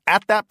found him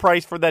at that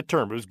price for that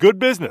term. It was good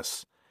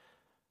business,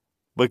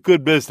 but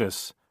good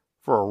business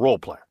for a role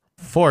player.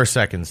 4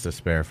 seconds to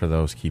spare for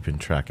those keeping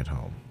track at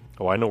home.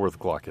 Oh, I know where the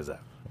clock is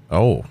at.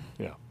 Oh.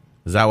 Yeah.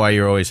 Is that why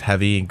you're always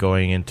heavy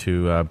going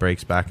into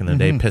breaks back in the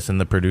day, pissing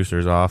the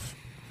producers off?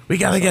 We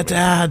got to get to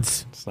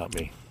ads. It's not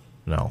me.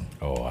 No.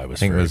 Oh, I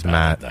think it was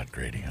Matt. at that,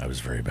 Grady. I was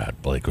very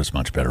bad. Blake was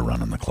much better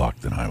running the clock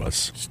than I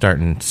was.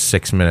 Starting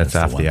 6 minutes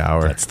after the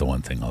hour. That's the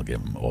one thing I'll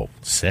give him. Oh,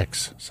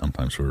 6.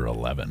 Sometimes we were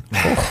 11.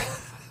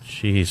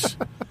 Jeez.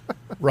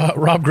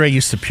 Rob Gray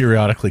used to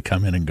periodically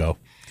come in and go,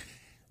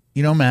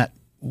 you know, Matt,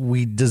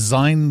 we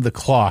designed the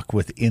clock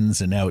with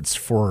ins and outs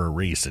for a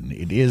reason.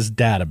 It is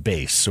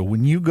database. So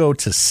when you go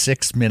to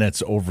 6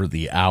 minutes over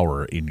the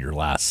hour in your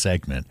last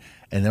segment,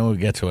 and then we'll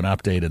get to an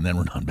update, and then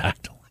we're not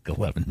back to like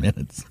 11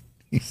 minutes.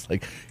 He's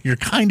like, you're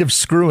kind of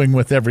screwing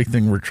with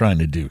everything we're trying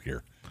to do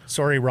here.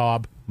 Sorry,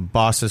 Rob.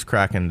 Boss is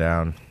cracking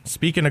down.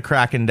 Speaking of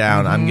cracking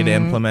down, I'm going to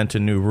implement a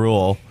new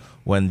rule.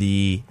 When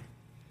the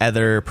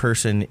other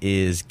person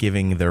is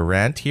giving their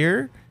rant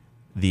here,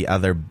 the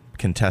other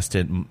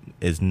contestant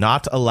is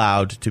not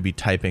allowed to be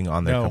typing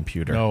on their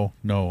computer.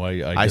 No.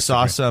 I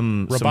saw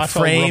some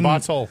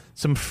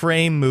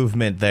frame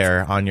movement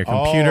there on your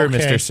computer, okay.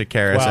 Mr.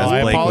 Sakaris,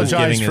 as Blake was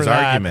giving his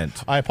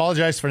argument. I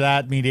apologize for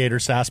that, Mediator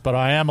Sass, but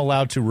I am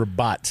allowed to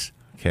rebut.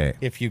 Okay.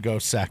 If you go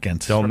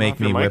second. Don't make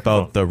me whip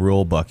out the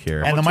rule book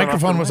here. And the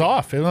microphone was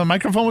off. The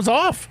microphone was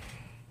off.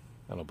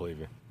 I don't believe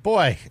you.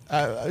 Boy,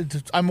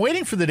 I'm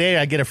waiting for the day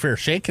I get a fair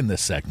shake in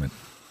this segment.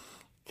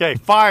 Okay,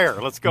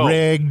 fire. Let's go.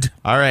 Rigged.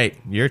 All right.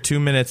 Your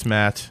 2 minutes,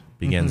 Matt,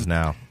 begins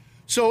now.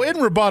 So in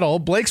rebuttal,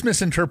 Blake's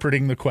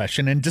misinterpreting the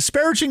question and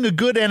disparaging a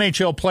good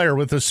NHL player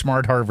with a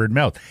smart Harvard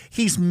mouth.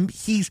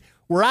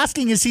 We're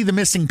asking, is he the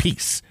missing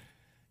piece?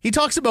 He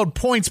talks about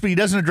points, but he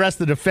doesn't address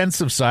the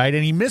defensive side,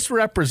 and he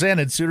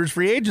misrepresented Suter's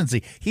free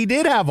agency. He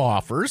did have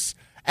offers,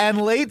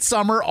 and late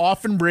summer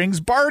often brings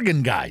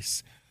bargain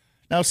guys.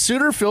 Now,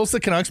 Suter fills the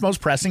Canucks' most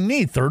pressing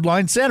need,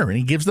 third-line center, and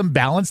he gives them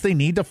balance they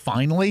need to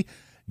finally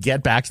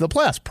get back to the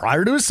playoffs.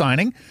 Prior to his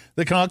signing,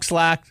 the Canucks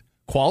lacked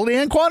quality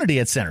and quantity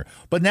at center.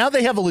 But now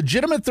they have a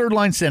legitimate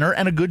third-line center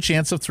and a good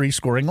chance of 3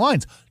 scoring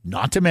lines,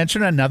 not to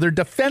mention another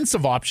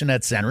defensive option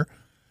at center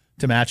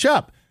to match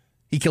up.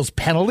 He kills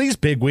penalties,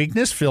 big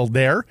weakness filled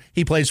there.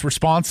 He plays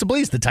responsibly.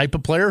 He's the type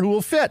of player who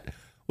will fit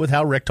with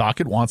how Rick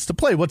Tocchet wants to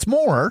play. What's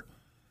more,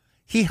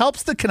 he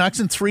helps the Canucks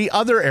in 3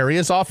 other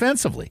areas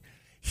offensively.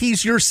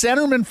 He's your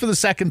centerman for the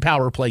second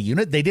power play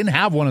unit. They didn't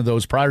have one of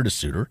those prior to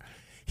Suter.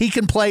 He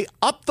can play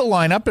up the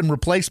lineup and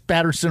replace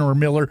Patterson or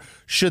Miller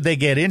should they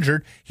get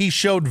injured. He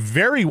showed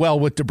very well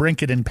with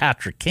DeBrincat and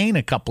Patrick Kane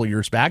a couple of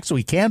years back, so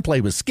he can play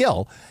with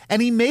skill.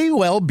 And he may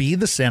well be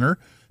the center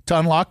to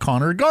unlock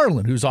Connor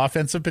Garland, whose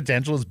offensive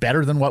potential is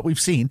better than what we've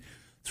seen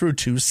through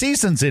 2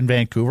 seasons in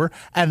Vancouver,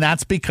 and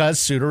that's because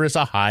Suter is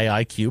a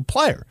high IQ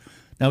player.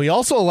 Now, he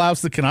also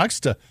allows the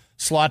Canucks to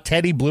slot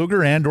Teddy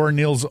Bluger and or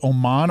Nils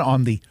Oman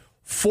on the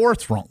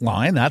 4th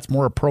line. That's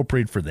more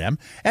appropriate for them.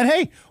 And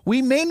hey,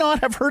 we may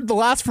not have heard the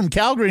last from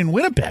Calgary and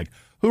Winnipeg,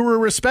 who were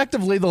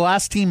respectively the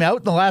last team out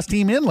and the last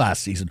team in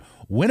last season.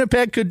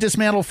 Winnipeg could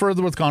dismantle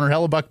further with Connor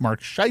Hellebuck,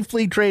 Mark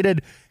Scheifele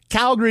traded.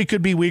 Calgary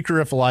could be weaker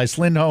if Elias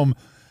Lindholm,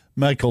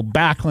 Michael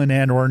Backlund,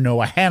 and or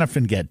Noah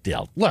Hannafin get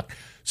dealt. Look,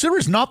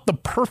 Suter's not the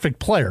perfect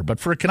player, but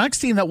for a Canucks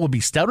team that will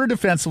be stouter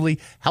defensively,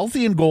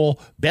 healthy in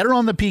goal, better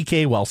on the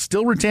PK while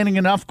still retaining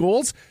enough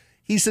goals,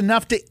 he's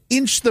enough to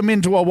inch them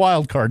into a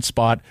wild card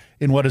spot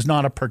in what is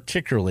not a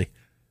particularly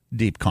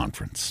deep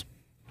conference.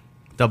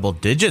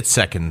 Double-digit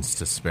seconds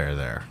to spare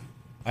there.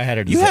 I had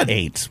it at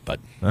 8, but...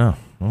 Oh,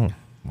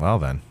 well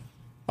then.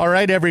 All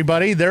right,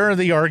 everybody, there are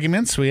the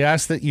arguments. We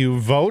ask that you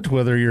vote,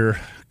 whether you're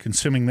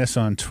consuming this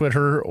on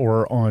Twitter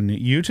or on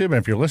YouTube. And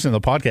if you're listening to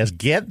the podcast,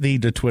 get thee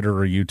to Twitter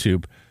or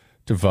YouTube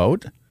to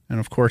vote. And,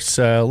 of course,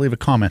 leave a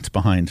comment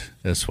behind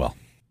as well.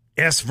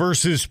 S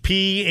versus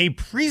P, a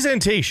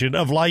presentation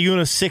of LiUNA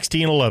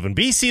 1611.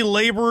 BC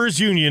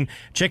Laborers Union.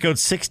 Check out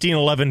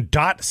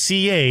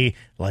 1611.ca.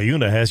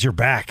 LiUNA has your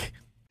back.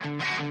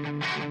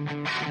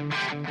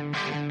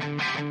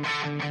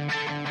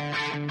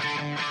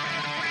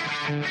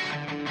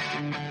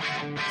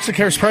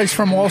 Sekeres Price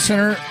from Wall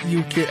Center.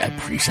 You get a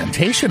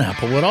presentation,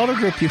 Applewood Auto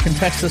Group. You can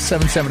text us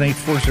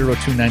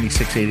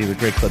 778-402-9680. The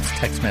Great Clips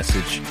text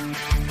message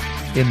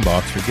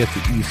inbox. We'll get to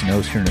easy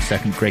notes here in a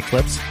second. Great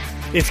Clips.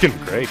 It's going to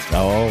be great.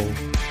 Oh.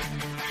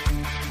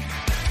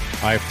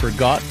 I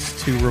forgot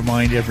to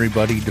remind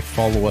everybody to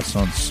follow us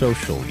on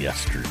social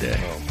yesterday.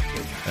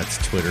 That's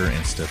Twitter,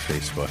 Insta,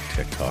 Facebook,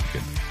 TikTok,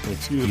 and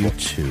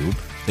YouTube.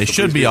 They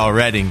should be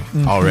already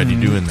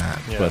doing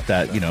that. Yeah, but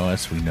that,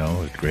 as we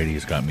know, Grady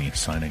has got me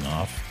signing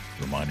off,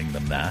 reminding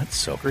them that.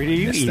 So Grady, are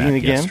you eating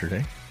again?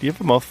 Yesterday. Do you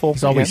have a mouthful?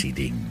 He's always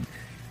eating.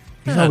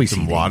 He's always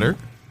some eating. Water,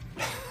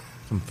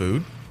 some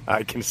food.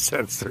 I can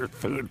sense there's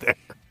food there.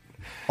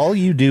 All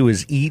you do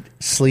is eat,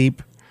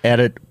 sleep,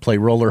 edit, play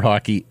roller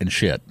hockey, and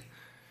shit.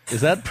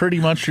 Is that pretty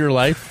much your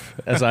life,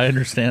 as I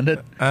understand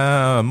it?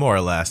 More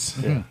or less.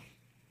 Yeah.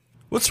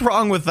 What's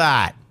wrong with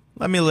that?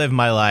 Let me live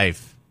my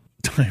life.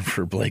 Time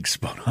for Blake's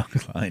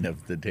Bodog line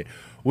of the day.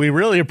 We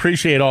really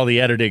appreciate all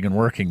the editing and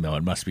working, though,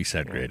 it must be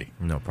said, Grady.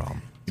 No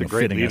problem. It's a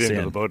great lead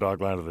into the Bodog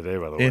line of the day,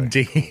 by the way.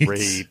 Indeed.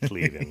 Great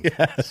lead in.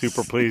 Yes.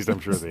 Super pleased, I'm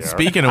sure they are.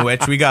 Speaking of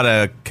which, we got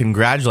to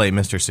congratulate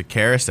Mr.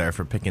 Sekeres there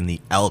for picking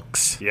the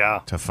Elks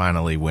to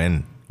finally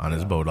win on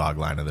his Bodog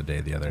line of the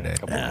day the other day. A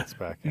couple minutes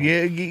back.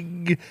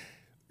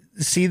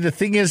 See, the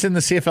thing is in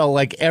the CFL,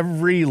 like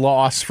every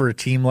loss for a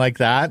team like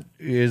that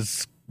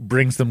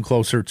brings them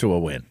closer to a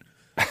win.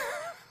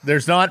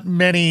 There's not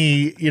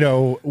many,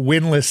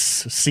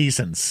 winless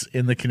seasons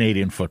in the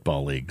Canadian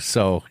Football League.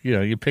 So,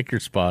 you pick your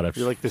spot up.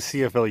 You're like the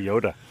CFL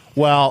Yoda.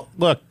 Well,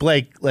 look,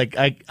 Blake,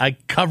 I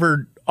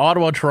covered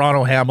Ottawa,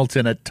 Toronto,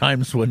 Hamilton at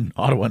times when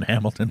Ottawa and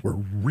Hamilton were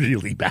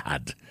really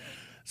bad.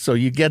 So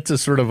you get to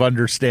sort of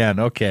understand,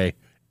 okay,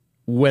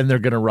 when they're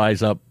going to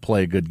rise up,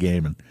 play a good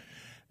game,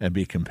 and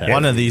be competitive.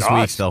 One of these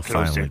weeks they'll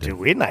finally to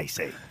win, I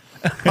say.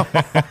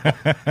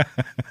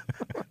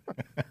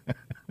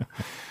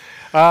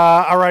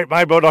 All right,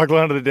 my Bodog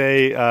line of the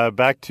day.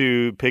 Back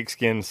to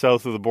Pigskin,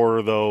 south of the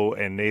border, though,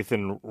 and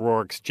Nathan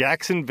Rourke's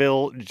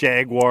Jacksonville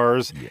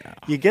Jaguars. Yeah.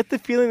 You get the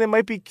feeling they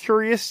might be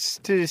curious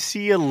to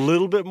see a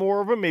little bit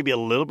more of them, maybe a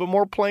little bit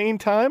more playing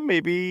time.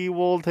 Maybe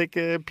we'll take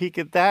a peek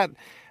at that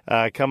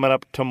coming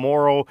up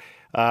tomorrow.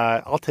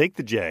 I'll take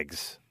the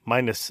Jags.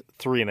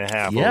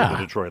 -3.5 over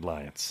the Detroit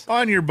Lions.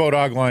 On your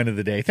Bodog line of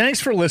the day.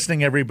 Thanks for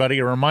listening, everybody.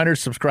 A reminder,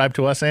 subscribe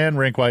to us and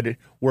Rank Wide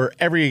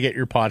wherever you get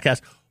your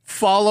podcast.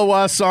 Follow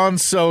us on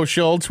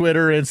social,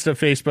 Twitter, Insta,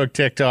 Facebook,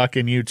 TikTok,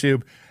 and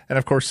YouTube. And,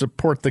 of course,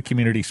 support the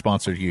community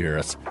sponsors you hear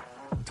us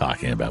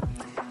talking about.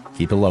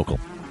 Keep it local.